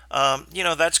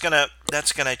 that's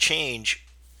gonna change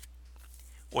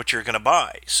what you're going to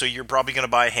buy. So you're probably going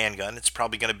to buy a handgun. It's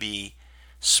probably going to be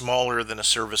smaller than a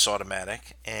service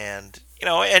automatic, and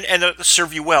it'll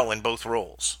serve you well in both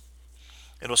roles.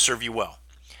 It'll serve you well.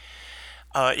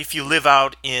 If you live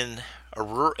out in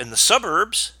the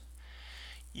suburbs,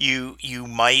 you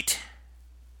might,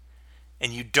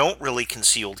 and you don't really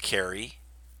concealed carry,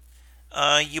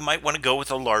 you might want to go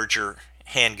with a larger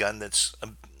handgun that's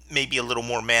maybe a little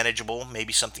more manageable,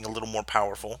 maybe something a little more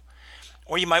powerful.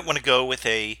 Or you might want to go with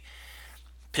a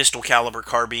pistol caliber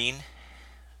carbine.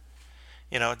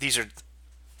 These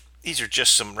are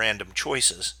just some random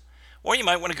choices. Or you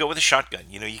might want to go with a shotgun.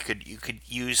 You could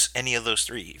use any of those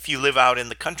three. If you live out in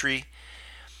the country,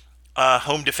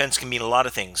 home defense can mean a lot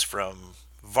of things, from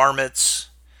varmints,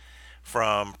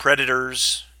 from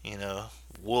predators,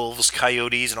 wolves,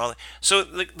 coyotes, and all that. So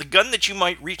the gun that you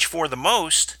might reach for the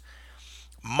most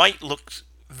might look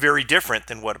very different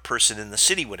than what a person in the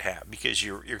city would have, because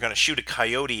you're going to shoot a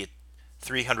coyote at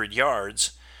 300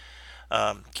 yards,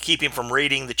 keep him from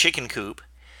raiding the chicken coop.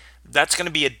 That's going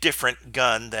to be a different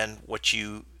gun than what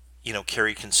you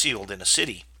carry concealed in a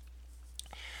city.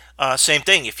 Same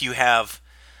thing if you have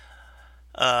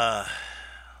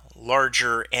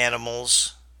larger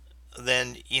animals,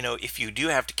 then if you do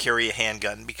have to carry a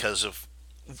handgun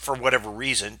for whatever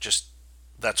reason, just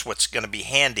that's what's going to be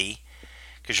handy,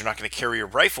 because you're not going to carry a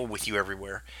rifle with you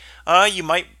everywhere. You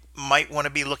might want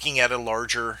to be looking at a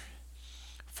larger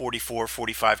 44,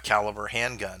 45 caliber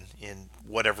handgun in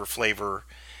whatever flavor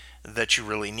that you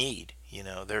really need.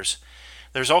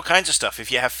 There's all kinds of stuff.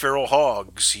 If you have feral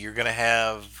hogs, you're going to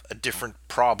have a different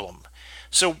problem.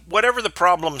 So whatever the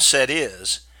problem set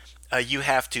is, you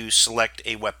have to select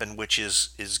a weapon which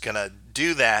is going to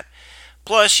do that.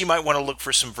 Plus, you might want to look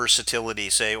for some versatility.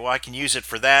 Say, well, I can use it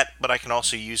for that, but I can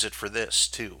also use it for this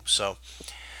too. So,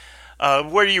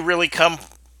 where you really come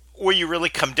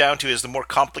down to is, the more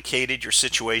complicated your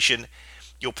situation,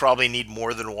 you'll probably need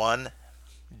more than one.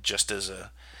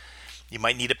 You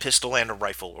might need a pistol and a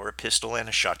rifle, or a pistol and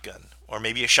a shotgun, or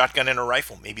maybe a shotgun and a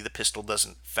rifle. Maybe the pistol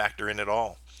doesn't factor in at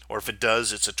all, or if it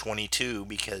does, it's a 22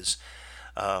 because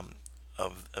of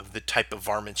the type of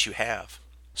varmints you have.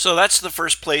 So that's the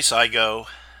first place I go.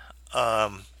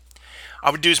 I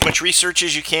would do as much research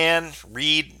as you can,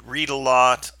 read a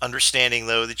lot, understanding,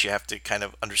 though, that you have to kind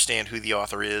of understand who the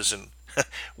author is and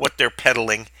what they're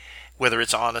peddling, whether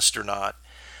it's honest or not.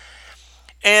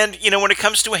 And, when it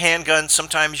comes to a handgun,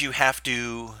 sometimes you have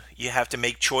to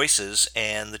make choices,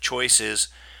 and the choice is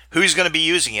who's going to be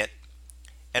using it,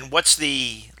 and what's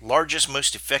the largest,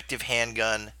 most effective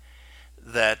handgun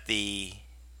that the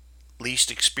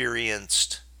least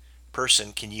experienced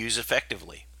person can use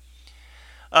effectively.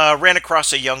 Ran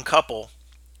across a young couple.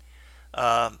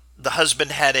 The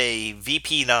husband had a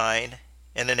VP9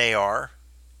 and an AR.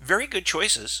 Very good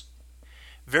choices.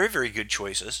 Very, very good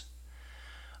choices.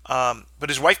 But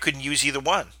his wife couldn't use either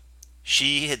one.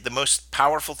 The most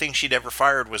powerful thing she'd ever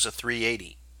fired was a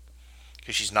 380.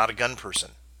 because she's not a gun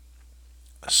person.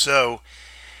 So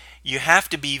you have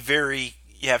to be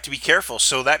careful.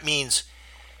 So that means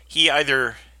he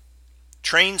either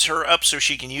trains her up so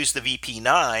she can use the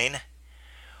VP9,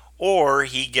 or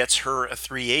he gets her a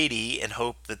 380 and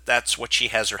hope that that's what she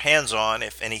has her hands on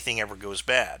if anything ever goes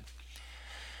bad.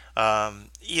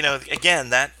 Again,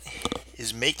 that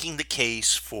is making the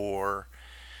case for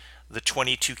the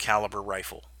 22 caliber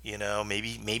rifle.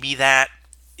 Maybe that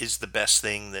is the best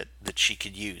thing that she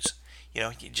could use.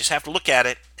 You just have to look at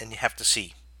it and you have to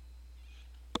see.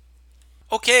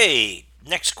 Okay,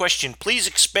 next question. Please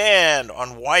expand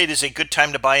on why it is a good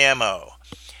time to buy ammo.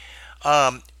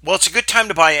 Well, it's a good time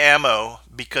to buy ammo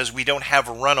because we don't have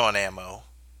a run on ammo.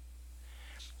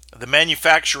 The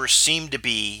manufacturers seem to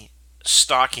be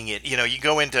stocking it. You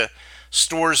go into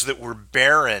stores that were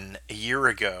barren a year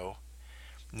ago,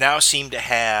 now seem to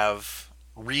have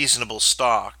reasonable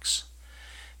stocks.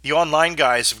 The online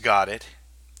guys have got it.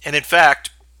 And in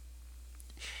fact,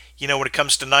 when it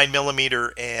comes to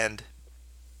 9mm and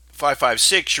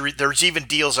 5.56, there's even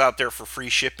deals out there for free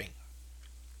shipping.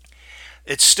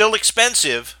 It's still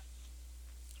expensive,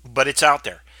 but it's out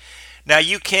there. Now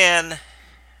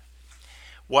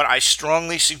what I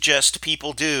strongly suggest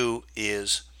people do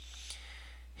is,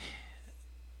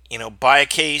 buy a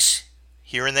case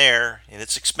here and there, and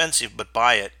it's expensive, but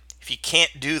buy it. If you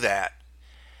can't do that,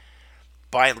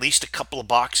 buy at least a couple of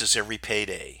boxes every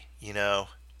payday.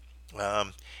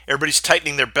 Everybody's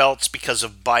tightening their belts because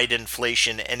of Biden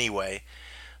inflation anyway.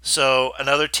 So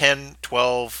another 10,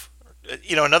 12,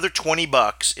 another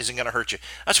 $20 isn't going to hurt you.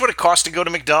 That's what it costs to go to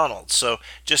McDonald's. So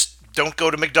just don't go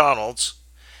to McDonald's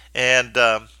and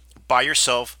buy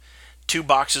yourself 2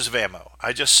 boxes of ammo.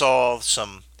 I just saw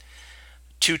some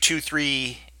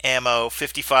 223 ammo,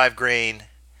 55 grain,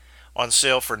 on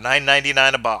sale for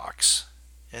 $9.99 a box.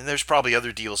 And there's probably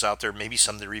other deals out there, maybe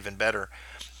some that are even better.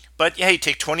 But hey,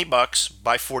 take $20,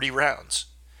 buy 40 rounds.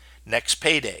 Next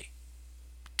payday,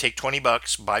 take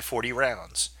 $20, buy 40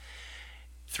 rounds.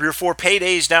 3 or 4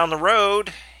 paydays down the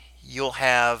road, you'll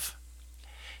have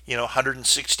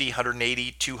 160,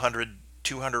 180,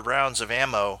 200 rounds of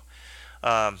ammo.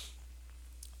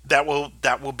 That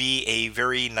will be a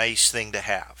very nice thing to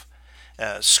have.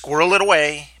 Squirrel it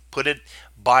away.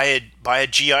 Buy a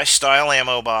GI style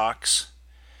ammo box.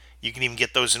 You can even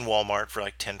get those in Walmart for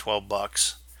like $10,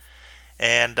 $12.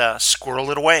 And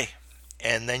squirrel it away.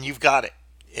 And then you've got it.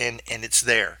 And it's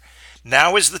there.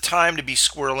 Now is the time to be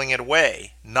squirreling it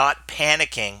away, not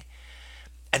panicking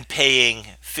and paying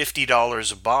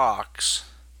 $50 a box.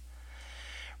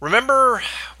 Remember,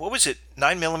 what was it?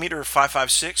 9mm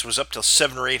 5.56 was up to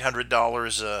 $700 or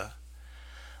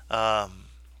 $800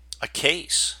 a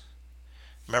case.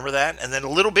 Remember that? And then a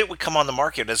little bit would come on the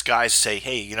market as guys say,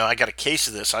 "Hey, I got a case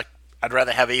of this. I'd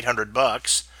rather have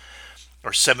 $800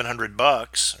 or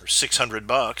 $700 or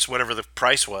 $600, whatever the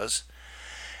price was,"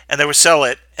 and they would sell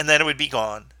it, and then it would be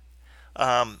gone.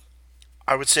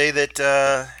 I would say that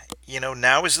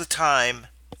now is the time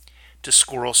to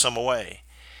squirrel some away,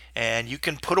 and you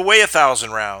can put away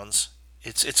 1,000 rounds.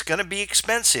 It's going to be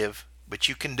expensive, but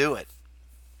you can do it.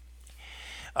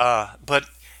 But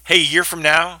hey, a year from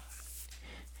now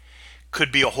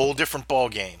could be a whole different ball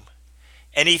game.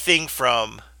 Anything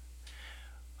from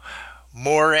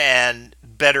more and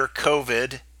better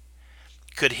COVID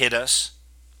could hit us.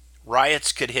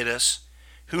 Riots could hit us.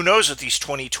 Who knows what these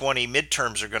 2020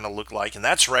 midterms are going to look like? And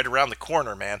that's right around the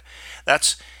corner, man.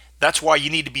 That's why you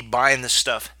need to be buying this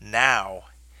stuff now.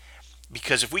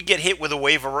 Because if we get hit with a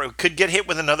wave of, could get hit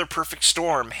with another perfect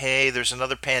storm. Hey, there's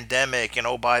another pandemic, and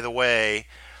oh, by the way,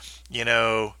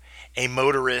 a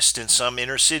motorist in some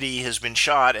inner city has been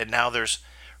shot, and now there's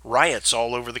riots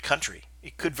all over the country.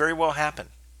 It could very well happen.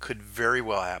 Could very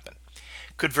well happen.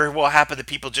 Could very well happen that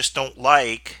people just don't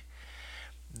like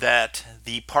that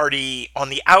the party on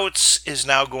the outs is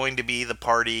now going to be the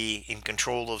party in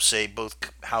control of, say,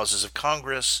 both houses of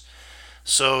Congress.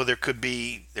 So there could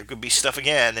be stuff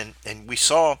again, and we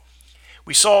saw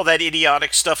that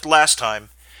idiotic stuff last time.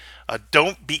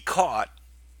 Don't be caught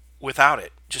without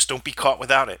it. Just don't be caught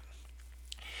without it.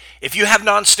 If you have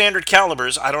non-standard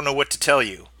calibers, I don't know what to tell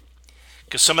you,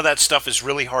 because some of that stuff is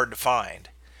really hard to find.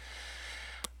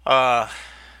 That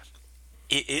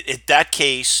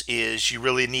case is you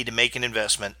really need to make an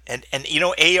investment, and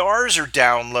ARs are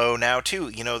down low now too.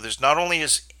 There's not only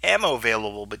is ammo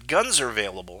available, but guns are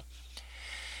available.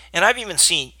 And I've even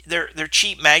seen they're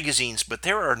cheap magazines, but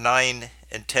there are $9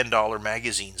 and $10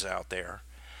 magazines out there.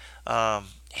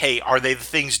 Hey, are they the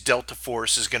things Delta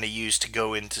Force is going to use to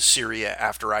go into Syria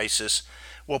after ISIS?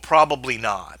 Well, probably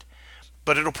not.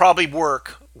 But it'll probably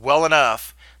work well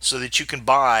enough so that you can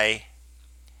buy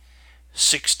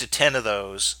 6 to 10 of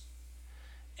those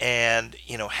and,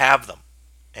 have them.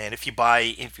 And if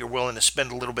you're willing to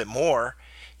spend a little bit more,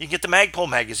 you can get the Magpul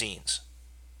magazines.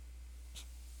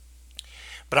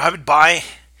 But I would buy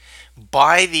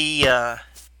the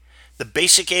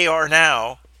basic AR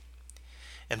now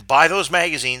and buy those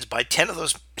magazines. Buy 10 of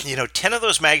those. 10 of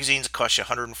those magazines cost you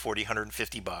 140,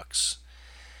 150 bucks.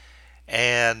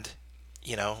 And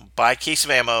buy a case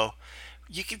of ammo.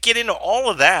 You could get into all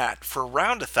of that for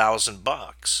around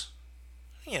 $1,000.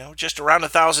 Just around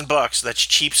 $1,000. That's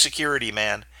cheap security,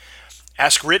 man.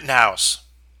 Ask Rittenhouse.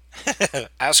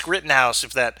 Ask Rittenhouse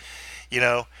if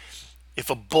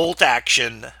a bolt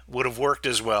action would have worked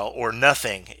as well, or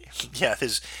nothing. Yeah,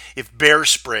 if bear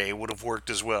spray would have worked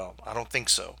as well. I don't think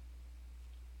so.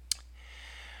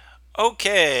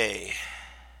 Okay.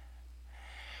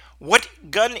 What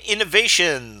gun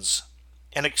innovations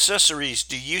and accessories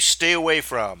do you stay away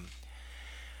from?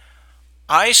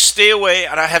 I stay away,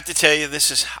 and I have to tell you,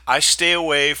 I stay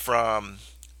away from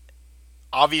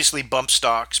obviously bump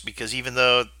stocks, because even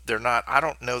though they're not, I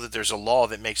don't know that there's a law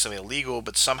that makes them illegal,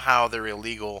 but somehow they're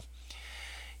illegal.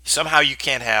 Somehow you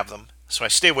can't have them. So I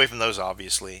stay away from those,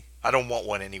 obviously. I don't want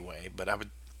one anyway, but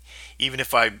even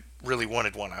if I really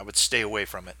wanted one, I would stay away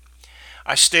from it.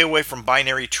 I stay away from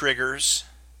binary triggers.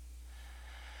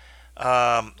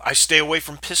 I stay away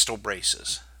from pistol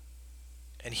braces.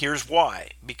 And here's why.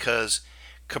 Because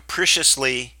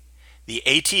capriciously, the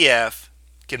ATF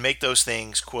can make those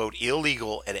things, quote,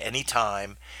 illegal at any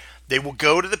time. They will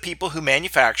go to the people who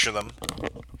manufacture them.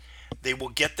 They will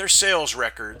get their sales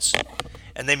records,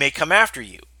 and they may come after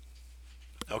you.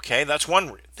 Okay, that's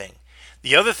one thing.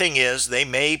 The other thing is they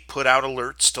may put out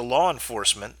alerts to law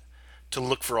enforcement to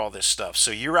look for all this stuff.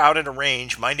 So you're out at a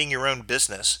range minding your own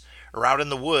business, or out in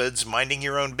the woods minding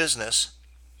your own business.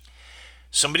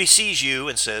 Somebody sees you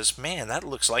and says, man, that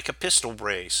looks like a pistol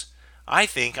brace. I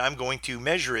think I'm going to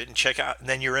measure it and check out, and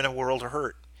then you're in a world of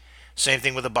hurt. Same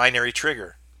thing with a binary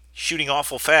trigger. Shooting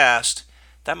awful fast,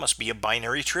 that must be a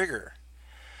binary trigger.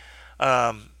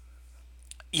 I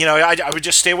would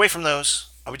just stay away from those.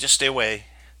 I would just stay away.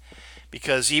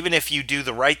 Because even if you do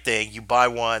the right thing, you buy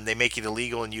one, they make it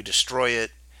illegal, and you destroy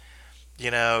it,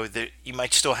 you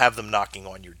might still have them knocking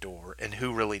on your door, and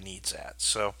who really needs that?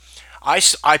 So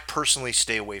I personally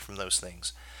stay away from those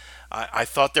things. I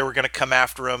thought they were going to come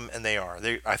after them, and they are.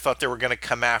 I thought they were going to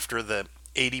come after the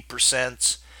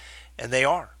 80%, and they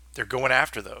are. They're going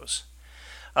after those.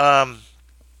 I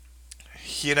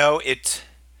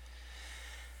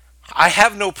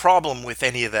have no problem with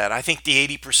any of that. I think the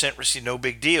 80% was no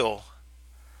big deal,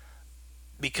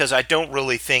 because I don't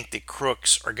really think that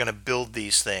crooks are going to build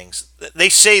these things. They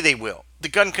say they will. The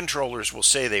gun controllers will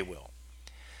say they will.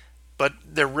 But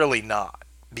they're really not,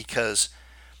 because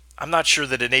I'm not sure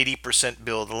that an 80%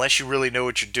 build, unless you really know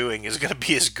what you're doing, is going to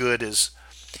be as good as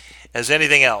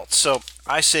anything else. So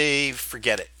I say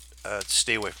forget it.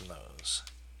 Stay away from those.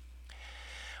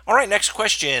 All right, next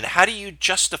question. How do you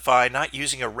justify not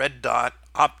using a red dot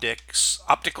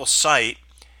optical sight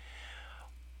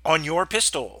on your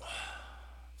pistol?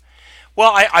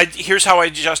 Well, here's how I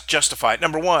justify it.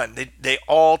 Number one, they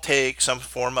all take some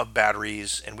form of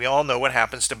batteries, and we all know what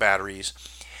happens to batteries.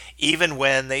 Even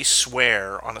when they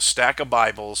swear on a stack of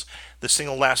Bibles this thing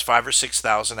will last 5,000 or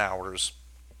 6,000 hours,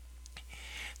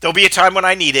 there'll be a time when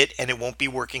I need it, and it won't be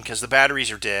working because the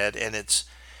batteries are dead, and it's,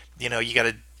 you got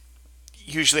to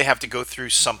usually have to go through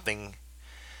something,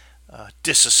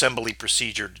 disassembly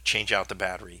procedure to change out the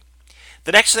battery.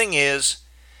 The next thing is,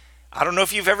 I don't know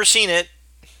if you've ever seen it,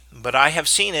 but I have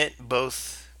seen it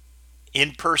both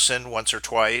in person once or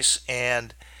twice,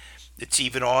 and it's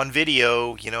even on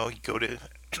video. You go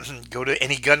to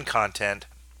any gun content.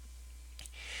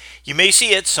 You may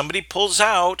see it. Somebody pulls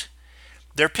out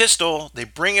their pistol, they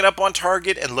bring it up on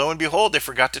target, and lo and behold, they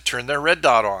forgot to turn their red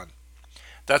dot on.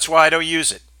 That's why I don't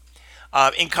use it.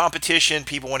 In competition,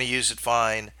 people want to use it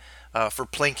fine. For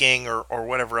plinking or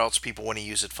whatever else, people want to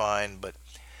use it fine. But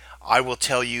I will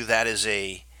tell you that is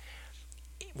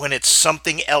when it's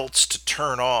something else to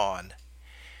turn on,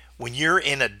 when you're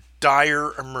in a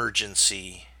dire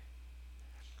emergency,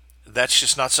 that's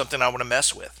just not something I want to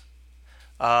mess with.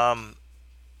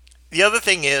 The other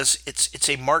thing is, it's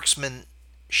a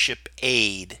marksmanship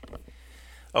aid.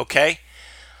 Okay?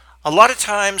 A lot of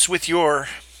times with your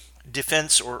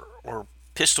defense or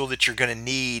pistol that you're going to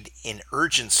need in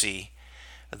urgency,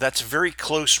 that's very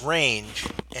close range,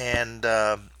 and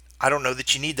I don't know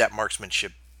that you need that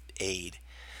marksmanship aid.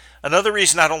 Another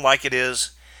reason I don't like it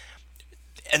is,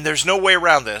 and there's no way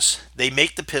around this, they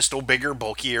make the pistol bigger,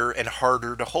 bulkier, and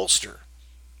harder to holster.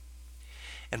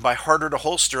 And by harder to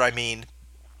holster, I mean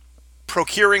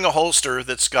procuring a holster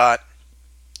that's got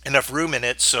enough room in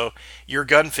it so your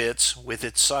gun fits with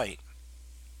its sight.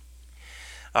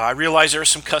 I realize there are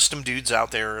some custom dudes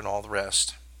out there and all the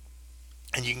rest,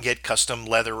 and you can get custom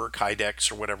leather or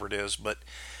Kydex or whatever it is, but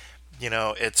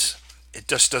it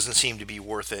just doesn't seem to be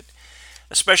worth it,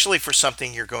 especially for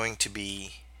something you're going to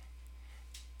be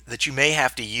that you may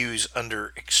have to use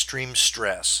under extreme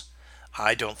stress.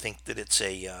 I don't think that it's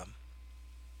a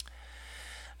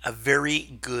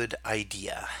very good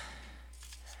idea.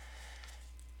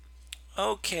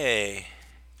 Okay.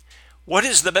 What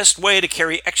is the best way to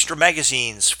carry extra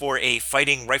magazines for a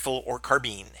fighting rifle or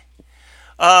carbine?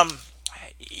 Um,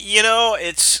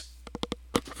 it's.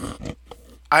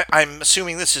 I'm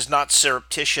assuming this is not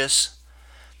surreptitious.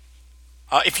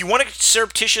 If you want to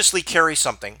surreptitiously carry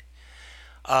something,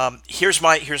 here's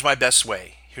my best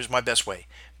way. Here's my best way.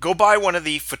 Go buy one of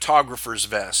the photographer's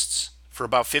vests for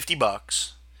about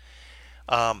 $50.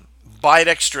 Buy it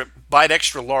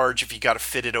extra large if you got to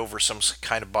fit it over some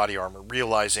kind of body armor,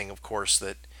 realizing, of course,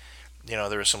 that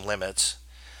there are some limits.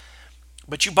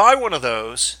 But you buy one of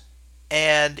those,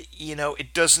 and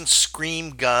it doesn't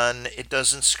scream gun, it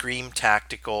doesn't scream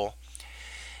tactical,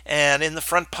 and in the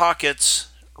front pockets,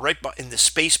 in the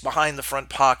space behind the front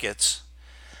pockets,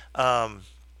 um,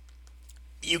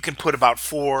 you can put about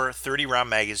four 30-round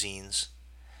magazines,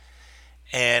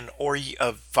 and or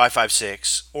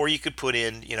 5.56, or you could put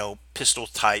in pistol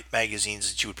type magazines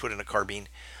that you would put in a carbine.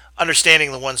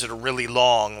 Understanding the ones that are really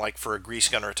long, like for a grease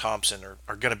gun or a Thompson,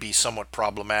 are going to be somewhat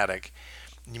problematic.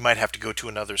 You might have to go to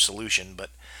another solution, but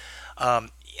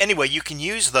anyway, you can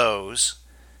use those,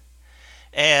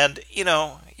 and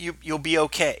you'll be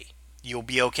okay. You'll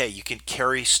be okay. You can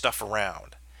carry stuff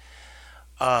around.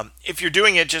 If you're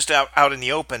doing it just out in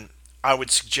the open, I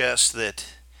would suggest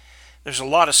that there's a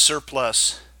lot of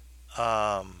surplus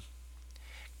um,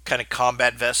 kind of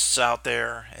combat vests out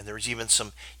there, and there's even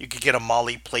some. You could get a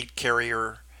Molly plate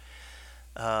carrier,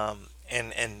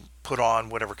 and put on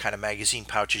whatever kind of magazine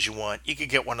pouches you want. You could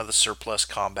get one of the surplus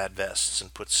combat vests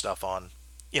and put stuff on,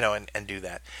 and do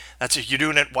that. That's if you're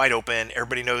doing it wide open.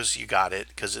 Everybody knows you got it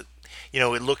because it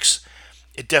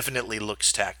definitely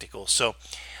looks tactical. So,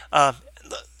 uh,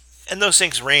 and those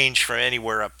things range from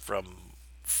anywhere up from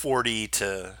 40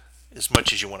 to as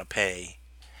much as you want to pay.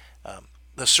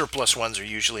 The surplus ones are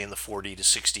usually in the $40 to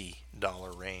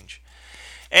 $60 range,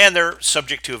 and they're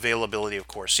subject to availability, of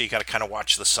course. So you got to kind of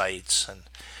watch the sites, and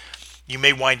you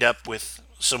may wind up with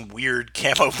some weird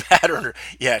camo pattern, or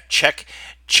check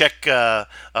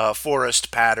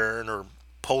forest pattern or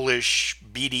Polish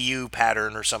BDU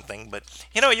pattern or something. But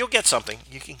you'll get something.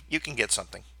 You can get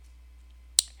something.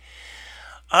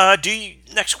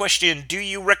 Next question? Do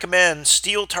you recommend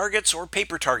steel targets or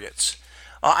paper targets?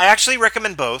 I actually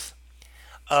recommend both.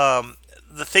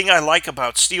 The thing I like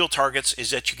about steel targets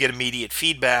is that you get immediate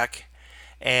feedback,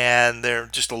 and they're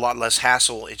just a lot less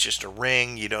hassle. It's just a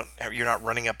ring. You're not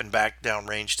running up and back down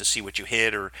range to see what you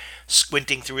hit, or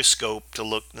squinting through a scope to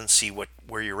look and see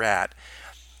where you're at.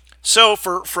 So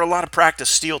for a lot of practice,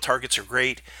 steel targets are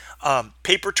great.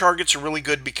 Paper targets are really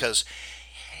good because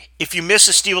if you miss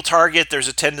a steel target, there's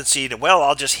a tendency to, well,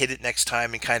 I'll just hit it next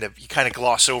time, and you kind of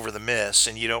gloss over the miss,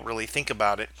 and you don't really think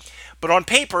about it. But on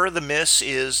paper, the miss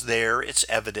is there, it's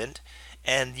evident,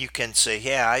 and you can say,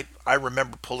 yeah, I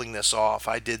remember pulling this off.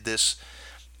 I did this.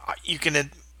 You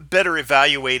can better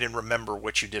evaluate and remember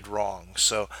what you did wrong.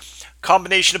 So,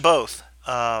 combination of both.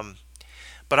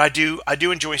 But I do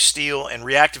enjoy steel, and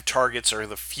reactive targets are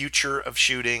the future of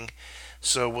shooting.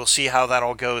 So we'll see how that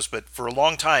all goes. But for a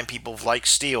long time, people have liked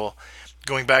steel,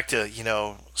 going back to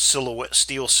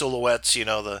steel silhouettes.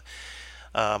 The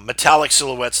metallic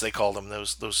silhouettes, they call them,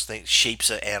 those things,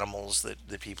 shapes of animals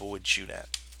that people would shoot at.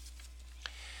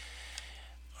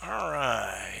 All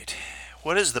right.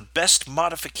 What is the best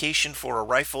modification for a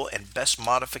rifle and best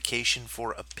modification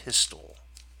for a pistol?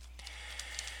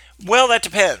 Well, that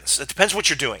depends. It depends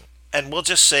what you're doing. And we'll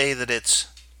just say that it's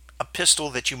a pistol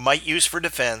that you might use for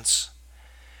defense,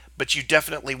 but you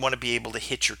definitely want to be able to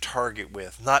hit your target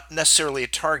with. Not necessarily a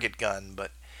target gun,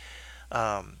 but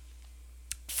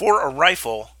for a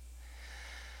rifle,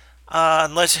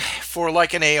 unless for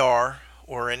like an AR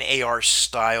or an AR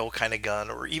style kind of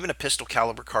gun, or even a pistol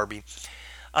caliber carbine,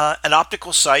 an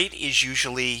optical sight is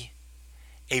usually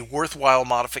a worthwhile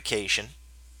modification.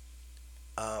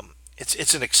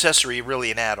 It's an accessory,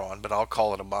 really an add-on, but I'll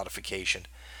call it a modification.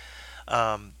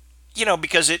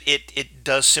 Because it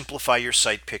does simplify your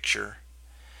sight picture.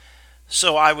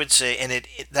 So I would say, and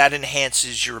that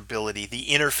enhances your ability. The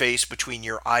interface between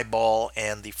your eyeball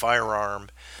and the firearm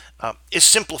is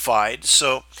simplified.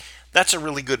 So that's a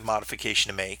really good modification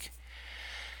to make.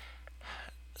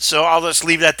 So I'll just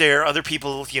leave that there. Other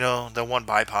people, they'll want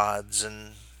bipods,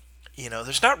 and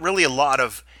there's not really a lot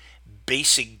of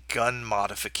basic gun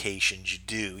modifications you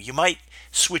do. You might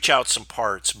switch out some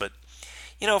parts, but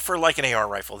for like an AR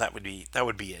rifle, that would be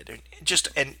it.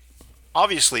 And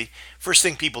obviously, first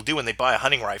thing people do when they buy a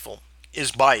hunting rifle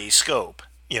is buy a scope.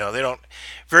 They don't.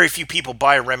 Very few people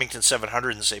buy a Remington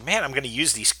 700 and say, "Man, I'm going to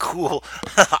use these cool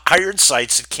iron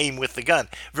sights that came with the gun."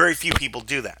 Very few people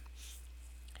do that.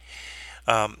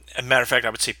 As a matter of fact, I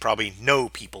would say probably no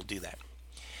people do that.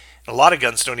 A lot of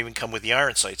guns don't even come with the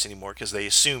iron sights anymore because they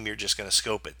assume you're just going to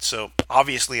scope it. So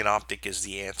obviously, an optic is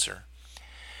the answer.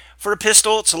 For a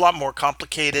pistol, it's a lot more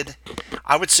complicated.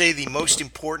 I would say the most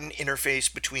important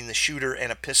interface between the shooter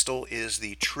and a pistol is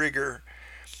the trigger.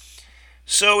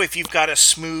 So if you've got a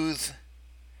smooth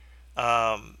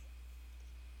um,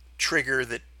 trigger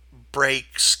that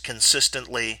breaks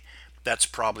consistently, that's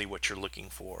probably what you're looking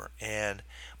for. And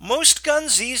most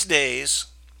guns these days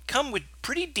come with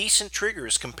pretty decent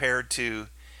triggers compared to,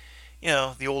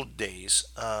 the old days.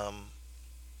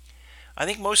 I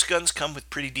think most guns come with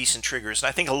pretty decent triggers, and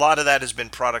I think a lot of that has been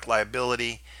product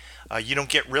liability. You don't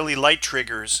get really light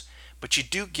triggers, but you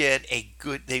do get a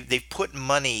good. They've put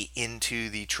money into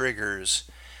the triggers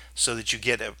so that you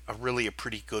get a really a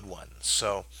pretty good one.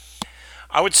 So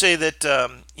I would say that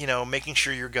making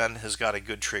sure your gun has got a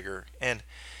good trigger, and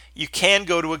you can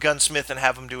go to a gunsmith and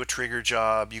have them do a trigger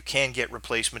job. You can get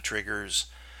replacement triggers,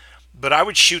 but I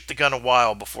would shoot the gun a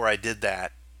while before I did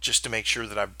that, just to make sure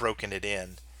that I've broken it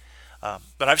in.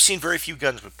 But I've seen very few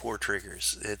guns with poor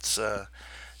triggers. It's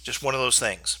just one of those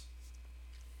things.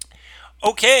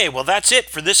 Okay, well, that's it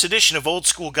for this edition of Old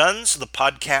School Guns, the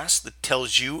podcast that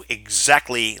tells you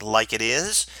exactly like it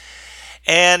is.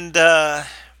 And,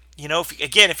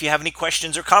 if you have any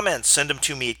questions or comments, send them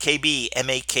to me at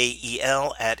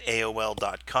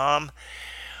kbmakel@aol.com.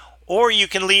 Or you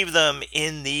can leave them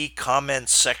in the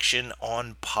comments section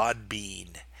on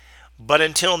Podbean. But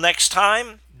until next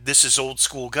time, this is Old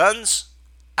School Guns,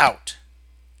 out.